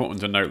 and it's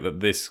important to note that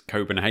this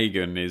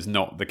Copenhagen is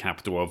not the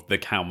capital of the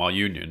Kalmar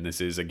Union.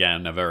 This is,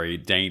 again, a very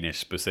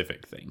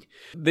Danish-specific thing.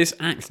 This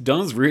act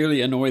does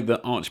really annoy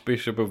the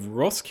Archbishop of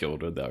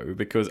Roskilde, though,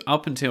 because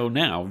up until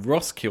now,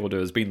 Roskilde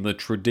has been the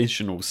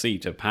traditional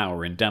seat of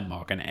power in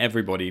Denmark, and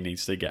everybody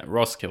needs to get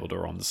Roskilde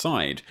on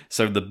side.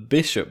 So the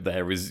bishop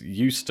there is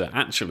used to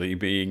actually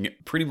being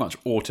pretty much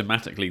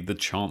automatically the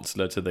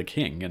chancellor to the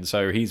king, and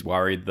so he's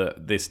worried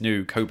that this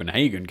new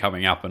Copenhagen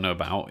coming up and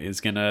about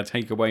is going to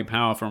take away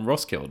power from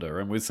Roskilde.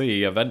 And we'll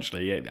see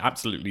eventually it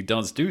absolutely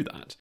does do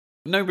that.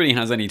 Nobody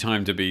has any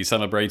time to be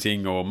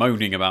celebrating or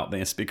moaning about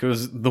this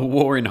because the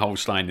war in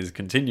Holstein is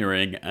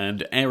continuing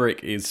and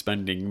Erik is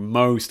spending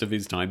most of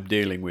his time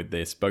dealing with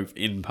this, both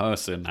in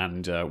person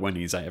and when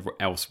he's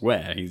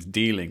elsewhere, he's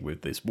dealing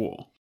with this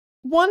war.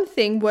 One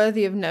thing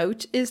worthy of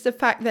note is the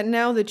fact that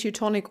now the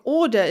Teutonic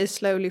Order is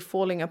slowly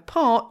falling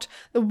apart,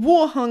 the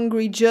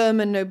war-hungry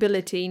German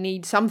nobility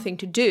need something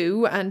to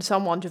do and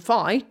someone to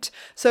fight,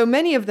 so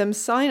many of them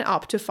sign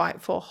up to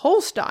fight for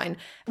Holstein.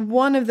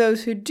 One of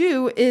those who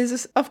do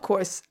is, of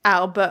course,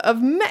 Albert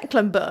of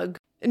Mecklenburg.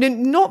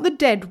 Not the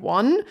dead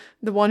one,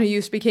 the one who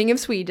used to be King of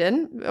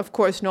Sweden, of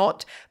course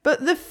not,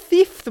 but the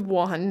fifth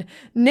one,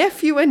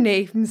 nephew and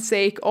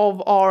namesake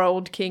of our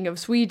old King of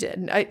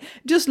Sweden. I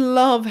just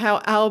love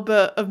how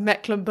Albert of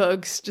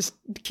Mecklenburg's just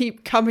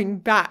keep coming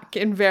back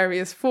in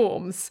various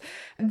forms.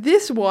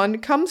 This one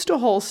comes to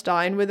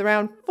Holstein with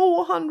around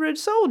 400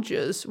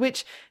 soldiers,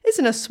 which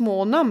isn't a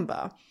small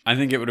number. I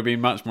think it would have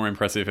been much more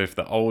impressive if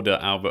the older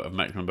Albert of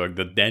Mecklenburg,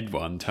 the dead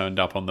one, turned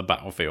up on the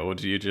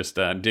battlefield. You just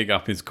dig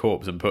up his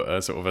corpse and put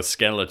a sort of a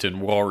skeleton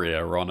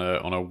warrior on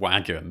a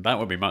wagon. That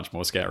would be much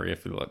more scary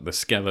if like the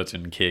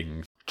skeleton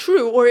king.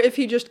 True, or if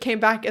he just came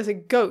back as a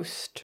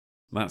ghost.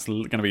 That's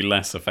going to be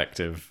less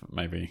effective,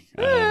 maybe.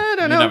 I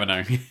don't know. You never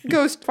know.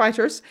 Ghost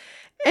fighters.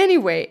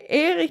 Anyway,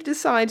 Erik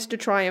decides to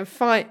try and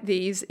fight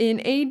these in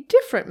a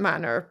different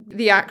manner.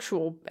 The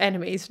actual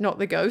enemies, not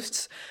the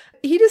ghosts.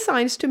 He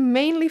decides to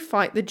mainly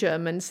fight the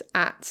Germans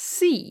at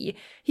sea.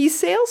 He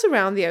sails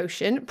around the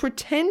ocean,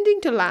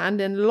 pretending to land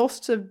in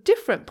lots of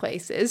different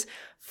places,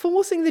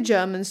 forcing the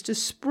Germans to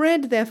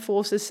spread their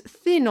forces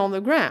thin on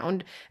the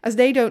ground, as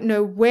they don't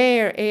know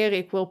where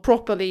Erik will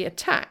properly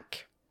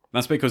attack.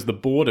 That's because the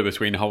border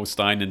between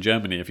Holstein and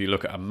Germany, if you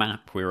look at a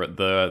map, we're at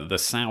the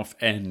south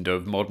end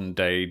of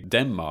modern-day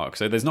Denmark,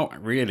 so there's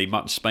not really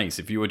much space.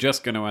 If you were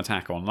just going to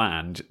attack on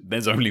land,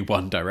 there's only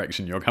one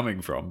direction you're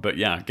coming from. But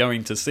yeah,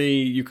 going to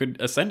sea, you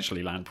could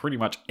essentially land pretty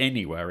much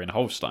anywhere in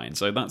Holstein,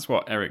 so that's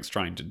what Erik's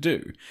trying to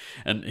do.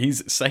 And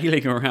he's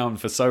sailing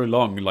around for so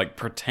long, like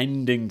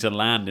pretending to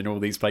land in all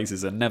these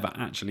places and never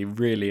actually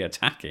really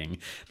attacking,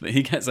 that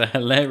he gets a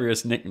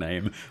hilarious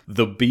nickname,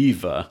 the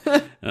Beaver.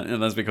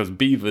 And that's because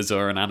beavers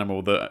are an animal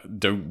that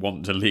don't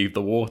want to leave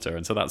the water,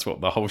 and so that's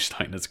what the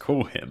Holsteiners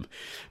call him.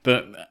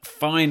 But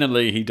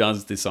finally he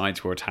does decide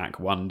to attack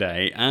one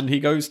day, and he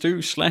goes to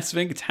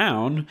Slesvig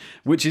town,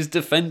 which is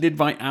defended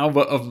by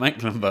Albert of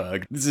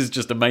Mecklenburg. This is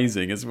just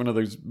amazing. It's one of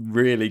those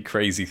really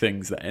crazy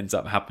things that ends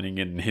up happening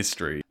in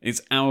history.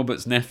 It's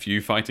Albert's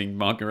nephew fighting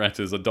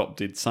Margareta's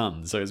adopted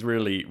son, so it's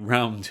really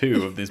round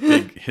two of this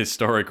big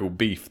historical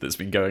beef that's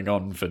been going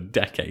on for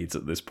decades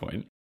at this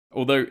point.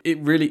 Although it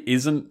really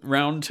isn't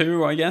round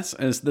two, I guess,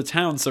 as the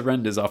town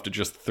surrenders after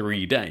just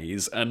 3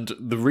 days, and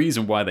the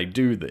reason why they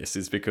do this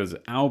is because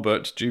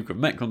Albert, Duke of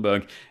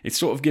Mecklenburg, is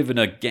sort of given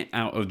a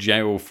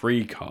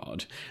get-out-of-jail-free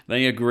card.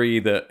 They agree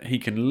that he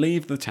can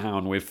leave the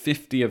town with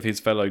 50 of his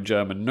fellow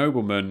German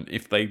noblemen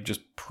if they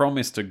just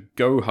promise to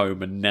go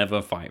home and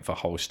never fight for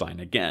Holstein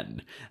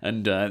again.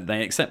 And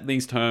they accept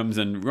these terms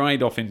and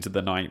ride off into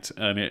the night,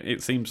 and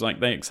it seems like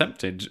they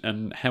accepted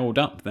and held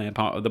up their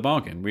part of the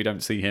bargain. We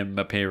don't see him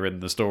appear in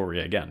the story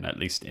again, at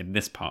least in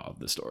this part of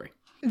the story.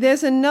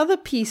 There's another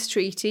peace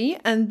treaty,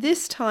 and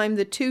this time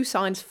the two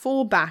sides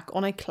fall back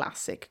on a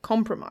classic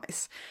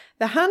compromise.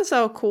 The Hansa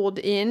are called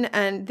in,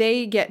 and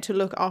they get to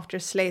look after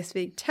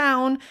Slesvig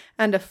town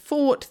and a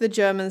fort the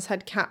Germans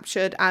had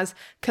captured as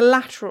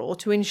collateral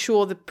to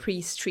ensure the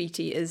peace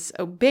treaty is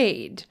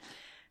obeyed.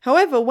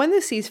 However, when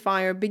the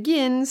ceasefire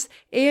begins,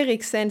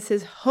 Erik sends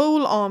his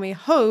whole army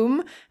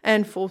home,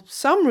 and for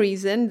some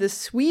reason, the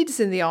Swedes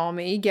in the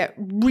army get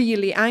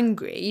really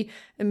angry.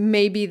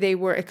 Maybe they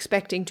were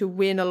expecting to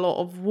win a lot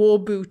of war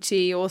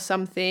booty or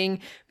something,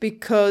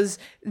 because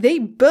they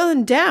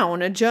burned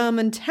down a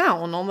German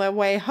town on their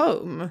way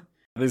home.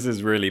 This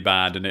is really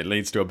bad, and it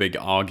leads to a big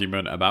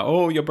argument about,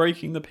 oh, you're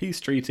breaking the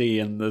peace treaty,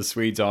 and the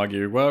Swedes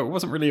argue, well, it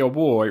wasn't really a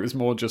war, it was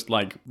more just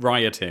like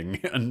rioting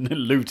and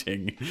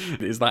looting.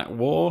 Is that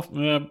war?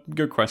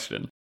 Good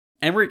question.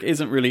 Erik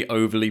isn't really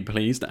overly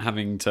pleased at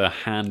having to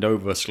hand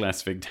over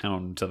Slesvig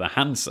town to the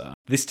Hansa.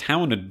 This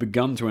town had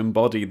begun to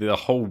embody the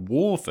whole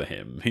war for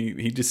him.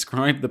 He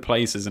described the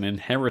place as an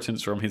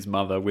inheritance from his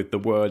mother with the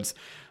words,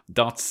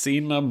 "Dat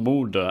sina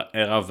moder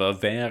ärva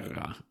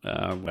vera,"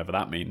 whatever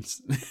that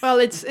means. Well,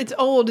 it's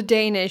old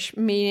Danish,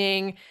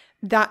 meaning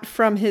that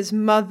from his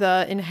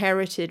mother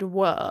inherited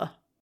were.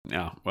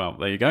 Yeah, well,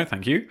 there you go,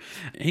 thank you.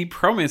 He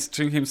promised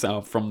to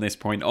himself from this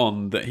point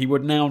on that he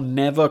would now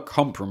never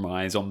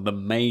compromise on the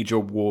major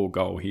war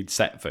goal he'd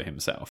set for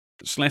himself.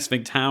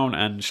 Slesvig town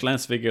and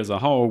Slesvig as a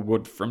whole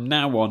would from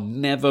now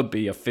on never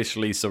be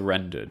officially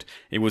surrendered.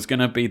 It was going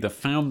to be the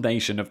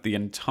foundation of the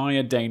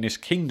entire Danish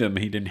kingdom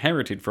he'd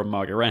inherited from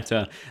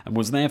Margareta, and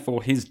was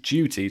therefore his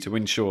duty to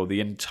ensure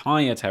the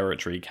entire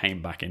territory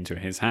came back into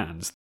his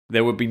hands.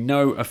 There would be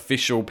no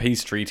official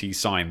peace treaty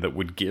signed that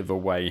would give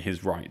away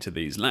his right to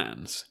these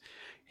lands.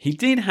 He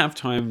did have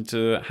time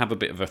to have a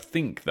bit of a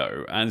think,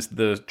 though, as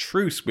the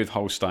truce with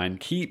Holstein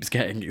keeps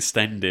getting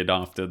extended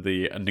after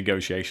the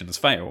negotiations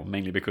fail,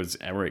 mainly because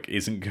Erik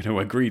isn't going to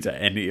agree to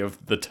any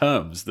of the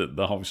terms that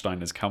the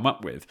Holsteiners come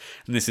up with.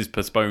 And this is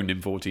postponed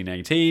in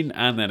 1418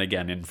 and then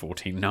again in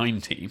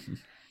 1419.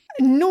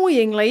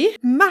 Annoyingly,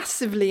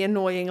 massively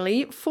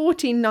annoyingly,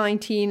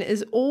 1419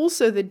 is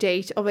also the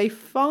date of a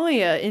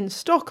fire in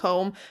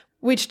Stockholm,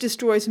 which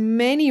destroys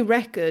many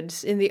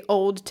records in the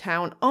Old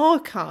Town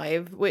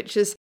Archive, which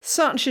is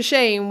such a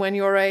shame when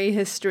you're a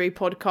history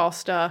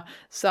podcaster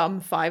some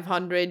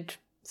 500,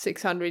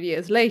 600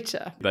 years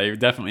later. They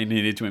definitely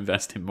needed to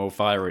invest in more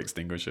fire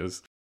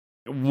extinguishers.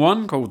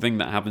 One cool thing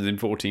that happens in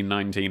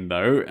 1419,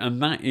 though, and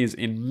that is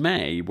in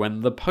May when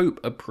the Pope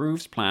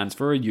approves plans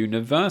for a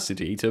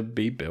university to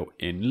be built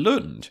in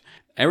Lund.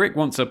 Erik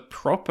wants a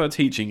proper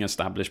teaching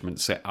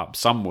establishment set up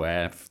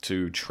somewhere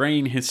to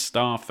train his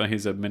staff for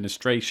his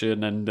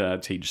administration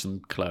and teach some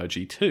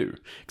clergy too.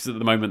 Because at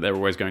the moment they're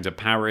always going to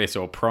Paris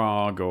or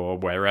Prague or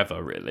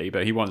wherever really,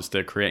 but he wants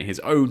to create his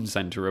own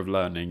centre of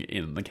learning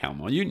in the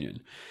Kalmar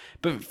Union.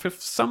 But for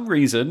some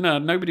reason,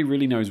 nobody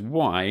really knows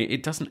why,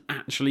 it doesn't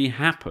actually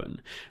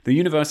happen. The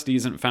university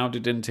isn't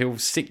founded until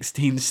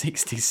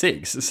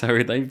 1666,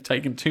 so they've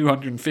taken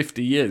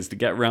 250 years to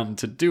get around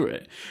to do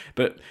it.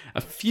 But a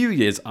few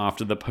years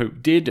after the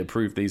Pope did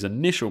approve these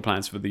initial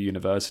plans for the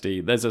university,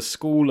 there's a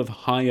school of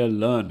higher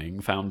learning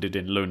founded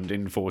in Lund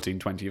in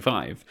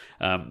 1425.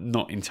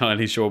 Not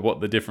entirely sure what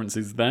the difference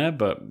is there,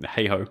 but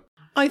hey-ho.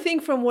 I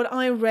think from what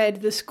I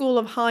read, the School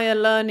of Higher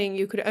Learning,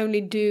 you could only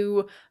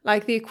do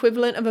like the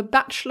equivalent of a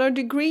bachelor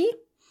degree.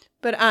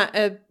 But at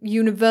a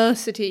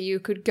university, you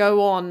could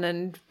go on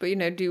and,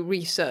 do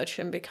research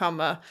and become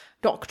a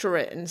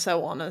doctorate and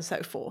so on and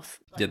so forth.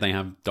 Did they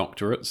have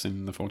doctorates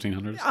in the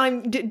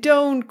 1400s?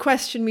 Don't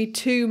question me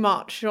too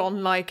much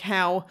on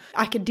how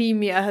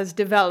academia has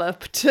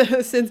developed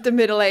since the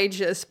Middle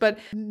Ages, but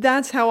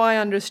that's how I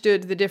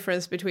understood the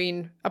difference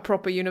between a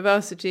proper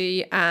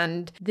university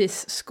and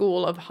this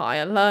school of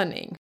higher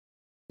learning.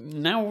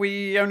 Now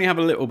we only have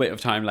a little bit of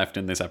time left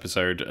in this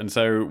episode, and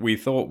so we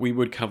thought we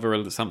would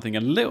cover something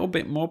a little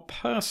bit more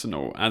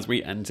personal as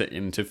we enter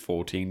into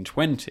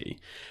 1420.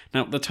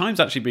 Now, the time's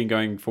actually been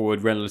going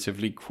forward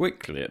relatively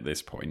quickly at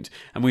this point,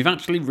 and we've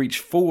actually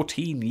reached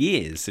 14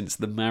 years since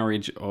the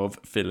marriage of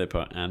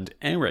Filippa and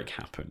Erik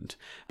happened.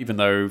 Even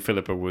though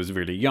Filippa was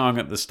really young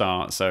at the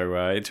start, so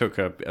it took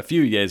a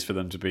few years for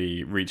them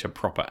to reach a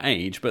proper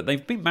age, but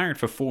they've been married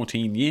for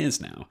 14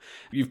 years now.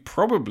 You've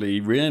probably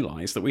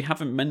realised that we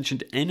haven't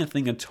mentioned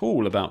anything at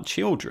all about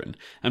children,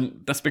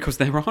 and that's because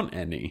there aren't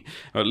any,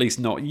 or at least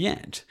not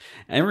yet.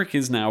 Erik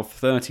is now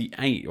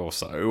 38 or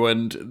so,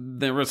 and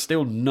there are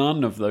still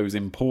none of those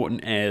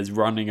important heirs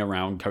running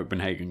around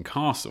Copenhagen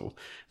Castle.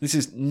 This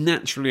is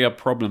naturally a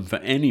problem for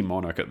any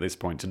monarch at this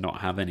point to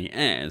not have any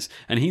heirs,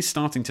 and he's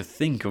starting to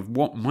think of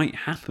what might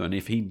happen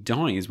if he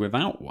dies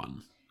without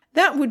one.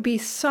 That would be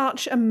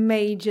such a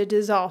major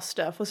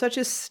disaster for such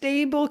a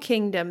stable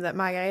kingdom that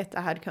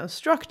Margareta had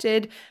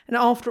constructed, and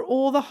after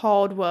all the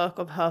hard work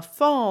of her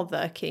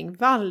father, King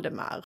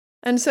Valdemar.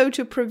 And so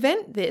to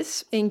prevent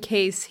this, in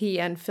case he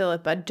and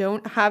Filippa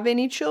don't have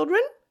any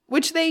children,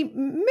 which they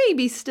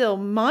maybe still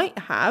might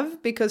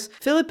have, because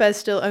Filippa is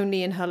still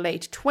only in her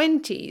late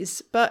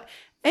 20s, but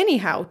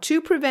anyhow, to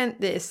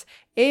prevent this,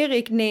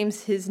 Erik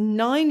names his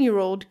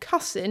 9-year-old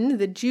cousin,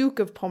 the Duke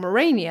of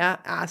Pomerania,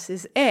 as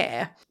his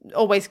heir.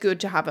 Always good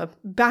to have a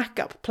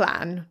backup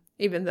plan,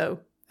 even though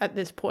at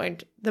this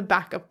point the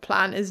backup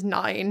plan is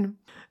 9.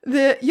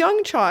 The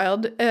young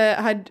child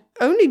had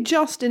only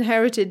just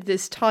inherited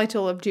this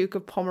title of Duke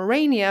of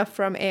Pomerania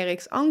from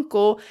Erik's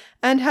uncle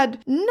and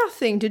had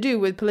nothing to do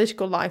with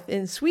political life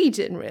in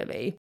Sweden,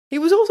 really. He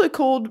was also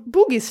called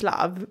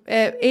Bogislav,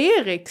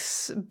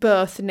 Erik's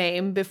birth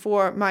name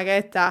before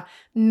Margareta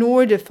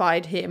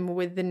nordified him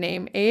with the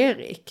name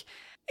Erik.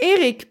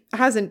 Erik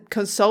hasn't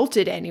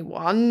consulted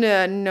anyone,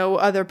 no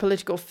other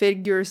political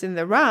figures in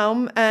the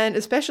realm, and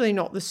especially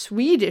not the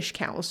Swedish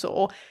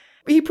council.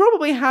 He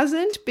probably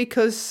hasn't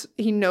because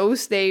he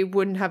knows they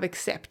wouldn't have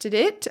accepted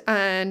it,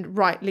 and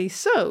rightly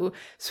so.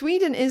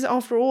 Sweden is,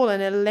 after all,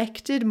 an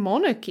elected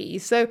monarchy,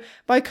 so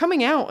by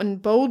coming out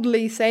and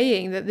boldly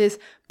saying that this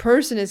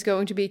person is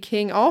going to be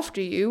king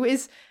after you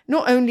is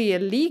not only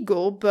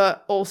illegal,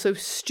 but also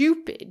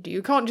stupid.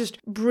 You can't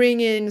just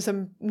bring in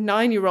some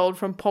 9-year-old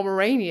from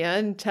Pomerania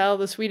and tell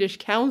the Swedish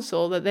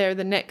council that they're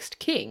the next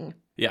king.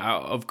 Yeah,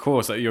 of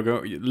course,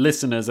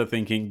 listeners are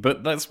thinking,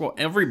 but that's what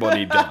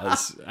everybody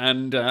does.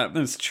 And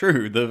that's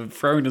true. The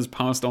throne has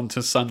passed on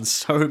to sons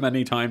so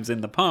many times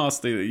in the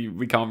past that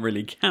we can't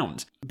really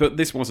count. But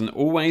this wasn't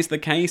always the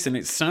case, and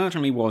it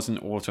certainly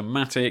wasn't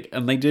automatic,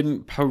 and they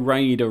didn't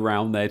parade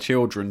around their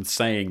children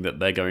saying that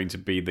they're going to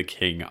be the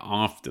king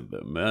after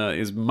them.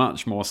 It's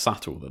much more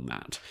subtle than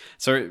that.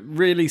 So it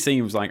really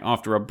seems like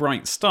after a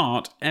bright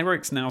start,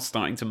 Erik's now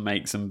starting to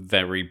make some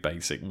very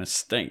basic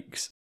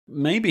mistakes.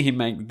 Maybe he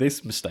made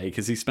this mistake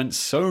as he spent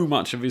so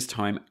much of his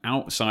time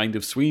outside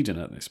of Sweden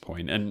at this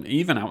point, and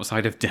even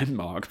outside of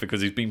Denmark,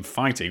 because he's been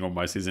fighting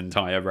almost his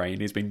entire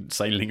reign. He's been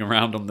sailing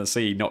around on the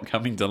sea, not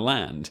coming to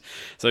land.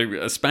 So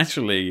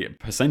especially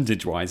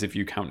percentage-wise, if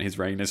you count his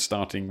reign as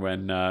starting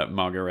when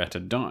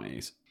Margareta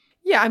dies.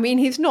 Yeah, I mean,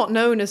 he's not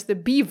known as the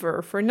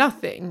Beaver for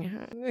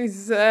nothing.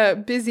 He's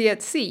busy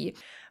at sea.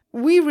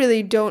 We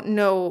really don't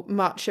know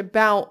much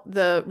about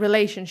the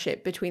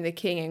relationship between the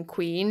king and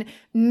queen,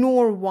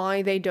 nor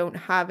why they don't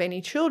have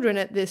any children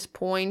at this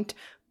point,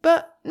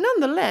 but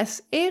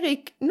nonetheless,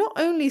 Erik not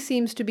only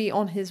seems to be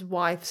on his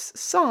wife's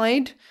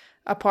side,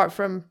 apart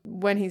from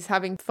when he's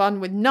having fun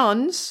with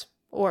nuns,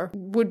 or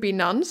would-be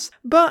nuns,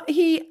 but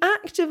he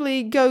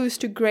actively goes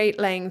to great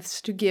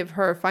lengths to give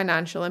her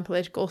financial and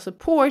political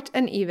support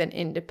and even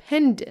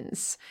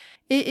independence.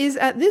 It is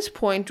at this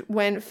point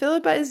when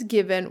Filippa is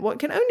given what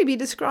can only be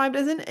described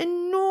as an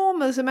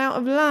enormous amount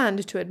of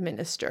land to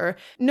administer,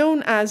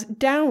 known as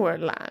dower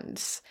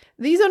lands.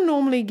 These are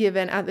normally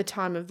given at the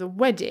time of the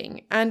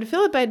wedding, and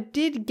Filippa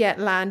did get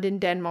land in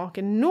Denmark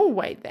and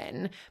Norway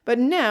then, but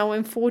now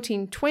in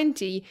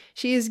 1420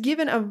 she is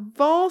given a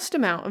vast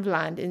amount of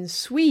land in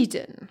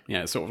Sweden.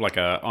 Yeah, it's sort of like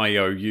a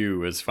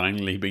IOU has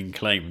finally been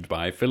claimed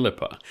by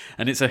Filippa,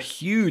 and it's a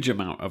huge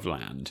amount of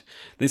land.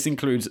 This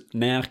includes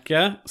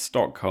Närke,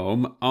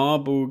 Stockholm,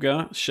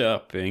 Arboga,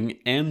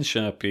 Köping,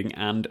 Enköping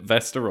and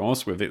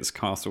Västerås with its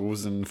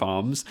castles and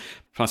farms,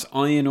 plus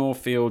iron ore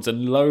fields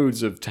and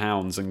loads of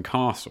towns and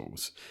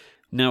castles.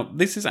 Now,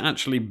 this is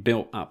actually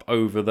built up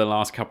over the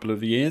last couple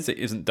of years. It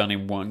isn't done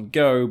in one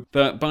go,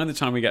 but by the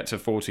time we get to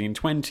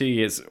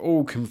 1420, it's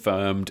all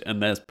confirmed,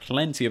 and there's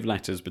plenty of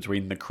letters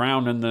between the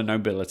crown and the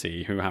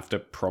nobility who have to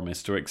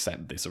promise to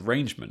accept this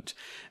arrangement.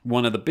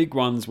 One of the big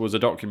ones was a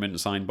document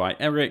signed by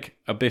Erik,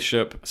 a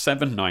bishop,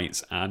 7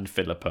 knights, and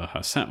Filippa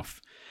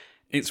herself.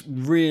 It's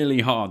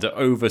really hard to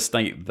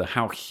overstate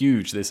how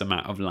huge this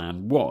amount of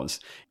land was.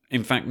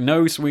 In fact,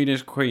 no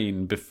Swedish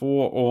queen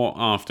before or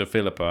after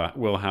Filippa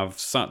will have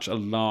such a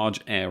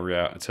large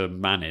area to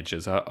manage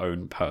as her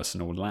own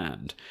personal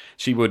land.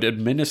 She would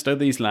administer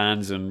these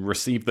lands and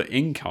receive the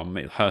income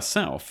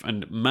herself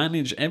and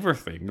manage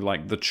everything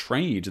like the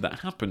trade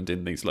that happened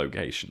in these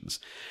locations.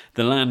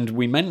 The land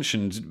we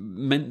mentioned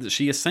meant that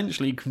she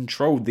essentially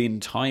controlled the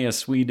entire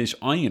Swedish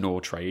iron ore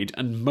trade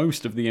and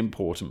most of the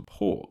important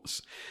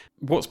ports.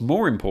 What's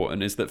more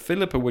important is that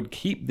Filippa would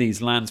keep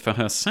these lands for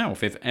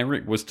herself if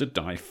Erik was to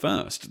die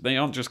first. They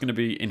aren't just going to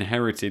be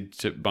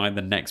inherited by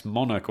the next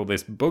monarch or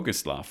this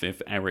Bogislav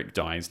if Erik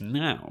dies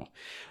now.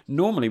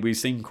 Normally we've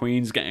seen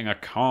queens getting a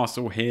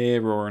castle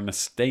here or an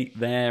estate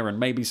there and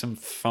maybe some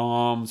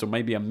farms or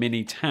maybe a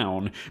mini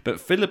town, but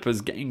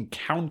Filippa's getting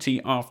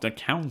county after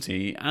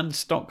county and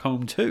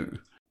Stockholm too.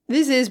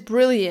 This is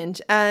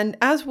brilliant, and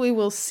as we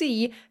will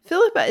see,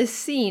 Filippa is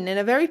seen in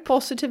a very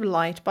positive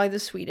light by the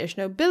Swedish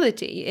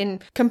nobility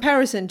in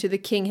comparison to the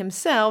king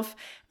himself,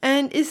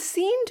 and is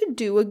seen to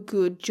do a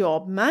good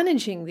job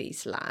managing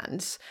these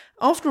lands.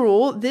 After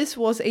all, this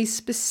was a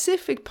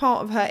specific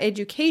part of her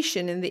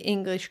education in the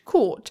English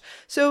court,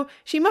 so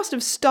she must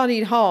have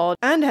studied hard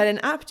and had an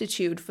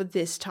aptitude for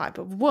this type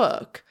of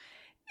work.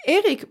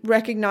 Erik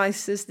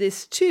recognizes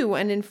this too,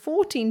 and in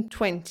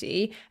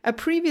 1420, a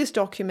previous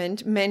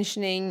document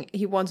mentioning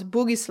he wants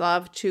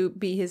Bogislav to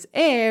be his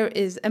heir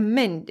is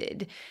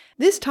amended.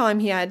 This time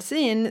he adds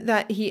in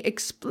that he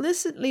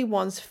explicitly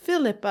wants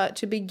Filippa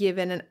to be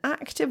given an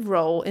active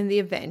role in the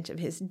event of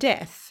his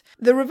death.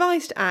 The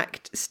revised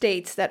act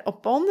states that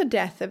upon the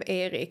death of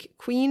Erik,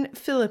 Queen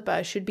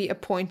Filippa should be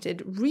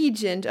appointed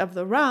regent of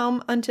the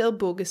realm until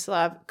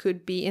Bogislav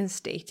could be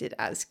instated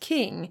as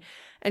king.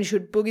 And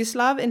should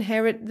Bogislav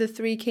inherit the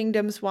 3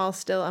 kingdoms while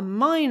still a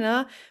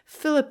minor,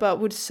 Filippa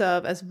would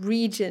serve as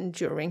regent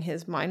during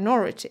his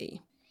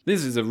minority.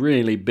 This is a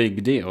really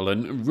big deal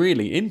and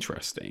really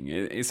interesting.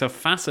 It's a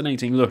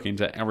fascinating look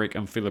into Erik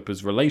and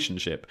Filippa's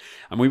relationship,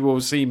 and we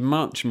will see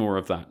much more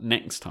of that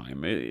next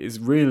time. It's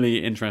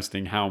really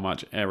interesting how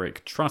much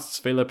Erik trusts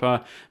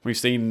Filippa. We've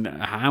seen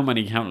how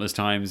many countless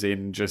times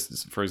in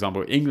just, for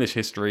example, English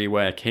history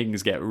where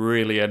kings get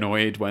really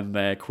annoyed when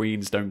their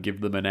queens don't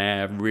give them an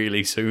heir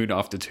really soon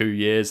after 2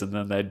 years, and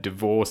then they're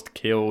divorced,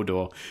 killed,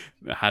 or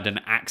had an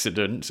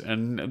accident,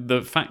 and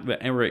the fact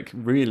that Erik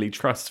really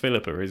trusts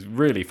Filippa is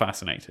really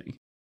fascinating.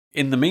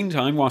 In the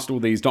meantime, whilst all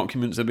these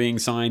documents are being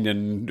signed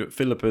and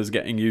Filippa's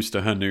getting used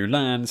to her new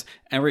lands,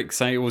 Erik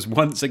sails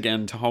once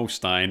again to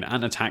Holstein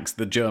and attacks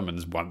the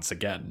Germans once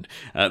again.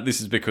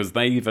 This is because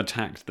they've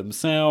attacked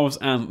themselves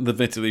and the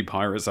Vitelli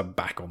pirates are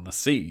back on the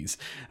seas.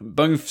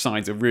 Both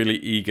sides are really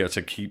eager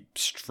to keep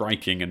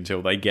striking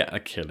until they get a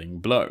killing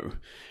blow.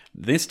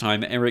 This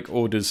time, Erik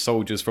orders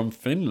soldiers from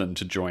Finland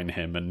to join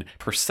him, and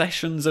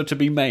processions are to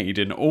be made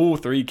in all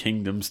 3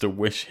 kingdoms to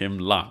wish him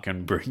luck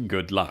and bring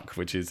good luck,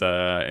 which is,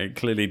 it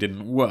clearly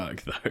didn't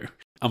work, though.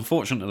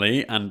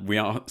 Unfortunately, and we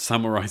are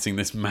summarising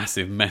this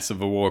massive mess of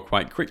a war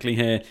quite quickly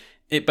here,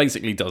 it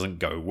basically doesn't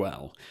go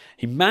well.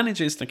 He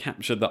manages to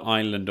capture the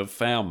island of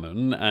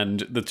Fehmarn,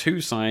 and the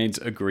 2 sides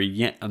agree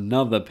yet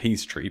another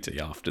peace treaty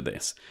after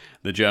this.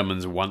 The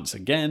Germans once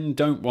again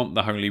don't want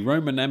the Holy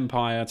Roman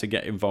Empire to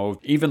get involved,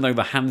 even though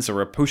the Hansa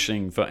are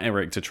pushing for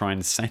Erik to try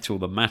and settle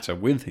the matter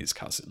with his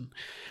cousin.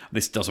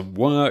 This doesn't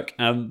work,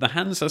 and the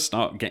Hansa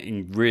start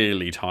getting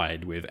really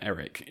tired with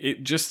Erik.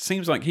 It just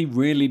seems like he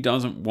really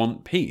doesn't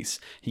want peace.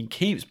 He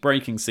keeps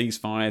breaking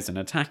ceasefires and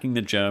attacking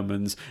the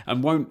Germans,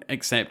 and won't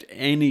accept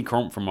any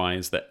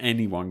compromise that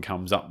anyone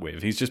comes up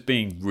with. He's just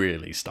being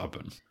really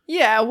stubborn.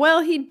 Yeah,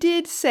 well, he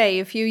did say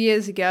a few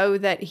years ago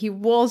that he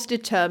was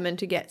determined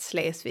to get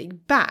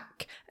Slesvig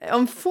back.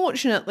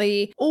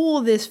 Unfortunately,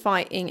 all this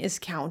fighting is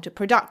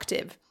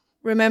counterproductive.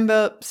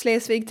 Remember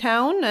Slesvig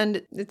town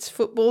and its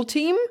football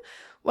team?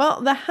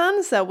 Well, the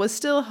Hansa was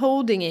still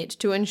holding it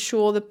to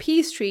ensure the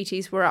peace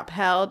treaties were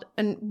upheld,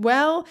 and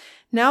well,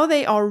 now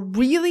they are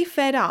really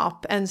fed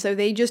up, and so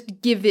they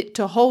just give it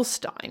to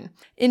Holstein.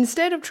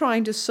 Instead of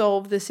trying to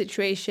solve the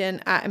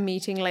situation at a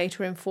meeting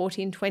later in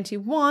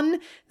 1421,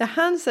 the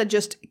Hansa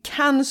just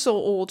cancel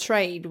all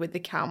trade with the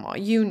Kalmar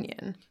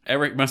Union.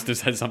 Erik must have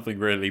said something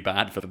really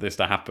bad for this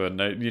to happen.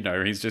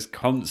 He's just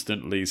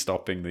constantly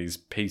stopping these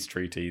peace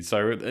treaties,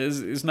 so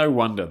it's no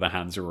wonder the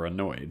Hansa are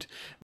annoyed.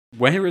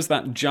 Where is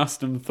that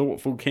just and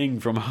thoughtful king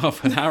from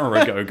half an hour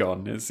ago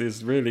gone? It's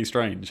really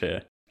strange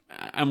here.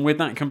 And with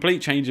that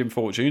complete change in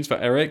fortunes for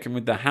Erik, and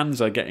with the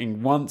Hansa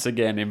getting once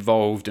again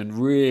involved and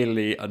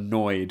really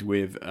annoyed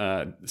with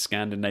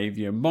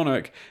Scandinavian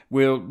monarch,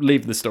 we'll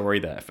leave the story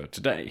there for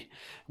today.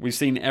 We've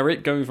seen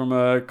Erik go from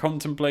a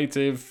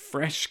contemplative,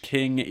 fresh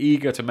king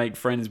eager to make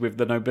friends with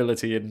the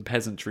nobility and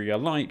peasantry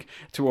alike,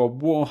 to a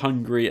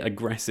war-hungry,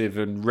 aggressive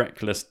and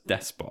reckless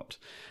despot.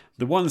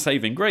 The one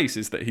saving grace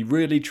is that he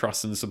really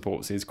trusts and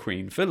supports his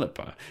Queen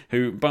Filippa,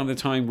 who, by the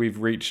time we've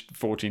reached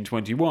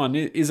 1421,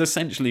 is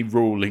essentially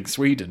ruling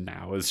Sweden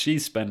now, as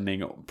she's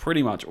spending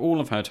pretty much all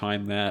of her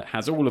time there,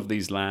 has all of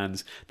these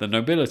lands, the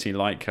nobility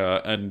like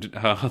her, and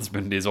her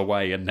husband is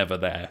away and never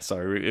there,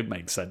 so it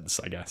makes sense,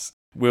 I guess.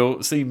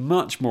 We'll see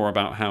much more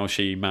about how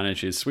she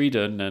manages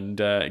Sweden and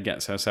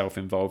gets herself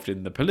involved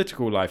in the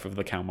political life of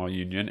the Kalmar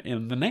Union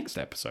in the next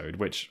episode,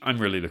 which I'm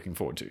really looking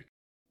forward to.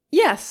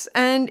 Yes,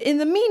 and in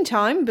the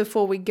meantime,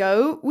 before we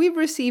go, we've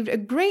received a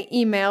great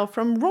email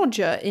from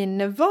Roger in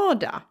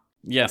Nevada.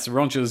 Yes,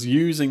 Roger's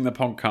using the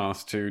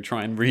podcast to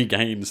try and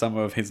regain some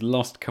of his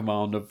lost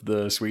command of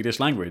the Swedish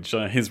language.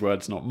 His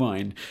words, not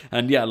mine.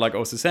 And yeah, like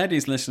also said,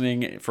 he's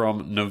listening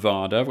from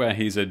Nevada, where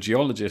he's a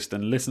geologist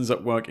and listens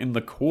at work in the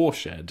core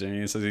shed.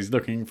 And he says he's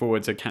looking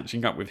forward to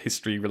catching up with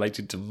history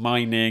related to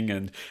mining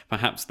and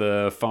perhaps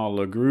the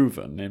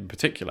Fallergruven in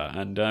particular.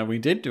 And we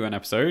did do an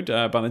episode.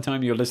 By the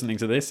time you're listening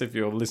to this, if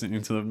you're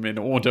listening to them in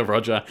order,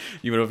 Roger,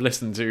 you would have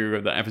listened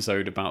to the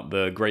episode about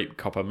the Great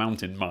Copper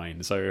Mountain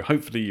Mine. So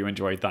hopefully you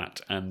enjoyed that.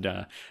 And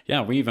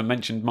we even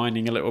mentioned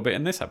mining a little bit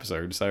in this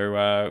episode,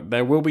 so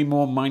there will be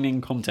more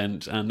mining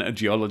content and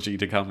geology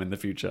to come in the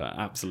future,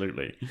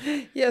 absolutely.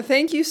 Yeah,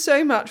 thank you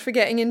so much for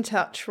getting in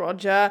touch,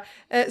 Roger.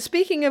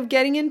 Speaking of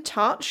getting in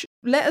touch,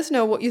 let us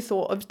know what you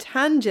thought of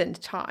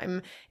Tangent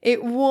Time.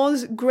 It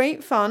was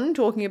great fun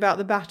talking about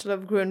the Battle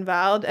of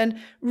Grunwald and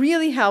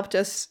really helped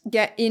us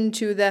get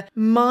into the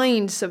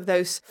minds of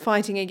those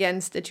fighting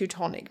against the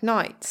Teutonic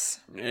Knights.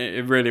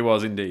 It really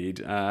was indeed.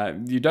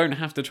 You don't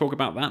have to talk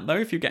about that though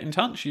if you get in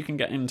touch. You can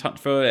get in touch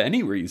for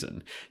any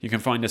reason. You can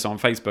find us on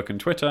Facebook and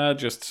Twitter,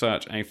 just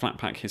search a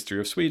Flatpack History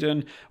of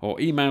Sweden, or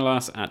email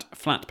us at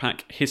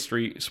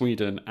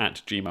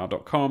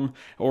flatpackhistorysweden@gmail.com,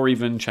 or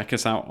even check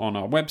us out on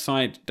our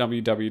website,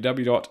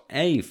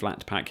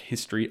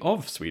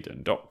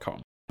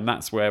 www.aflatpackhistoryofsweden.com. And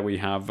that's where we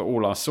have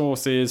all our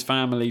sources,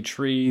 family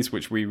trees,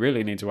 which we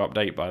really need to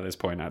update by this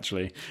point,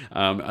 actually,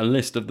 a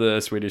list of the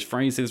Swedish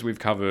phrases we've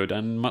covered,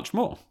 and much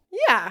more.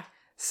 Yeah.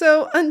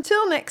 So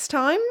until next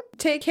time,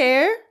 take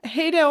care.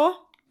 Hej då.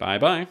 Bye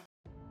bye.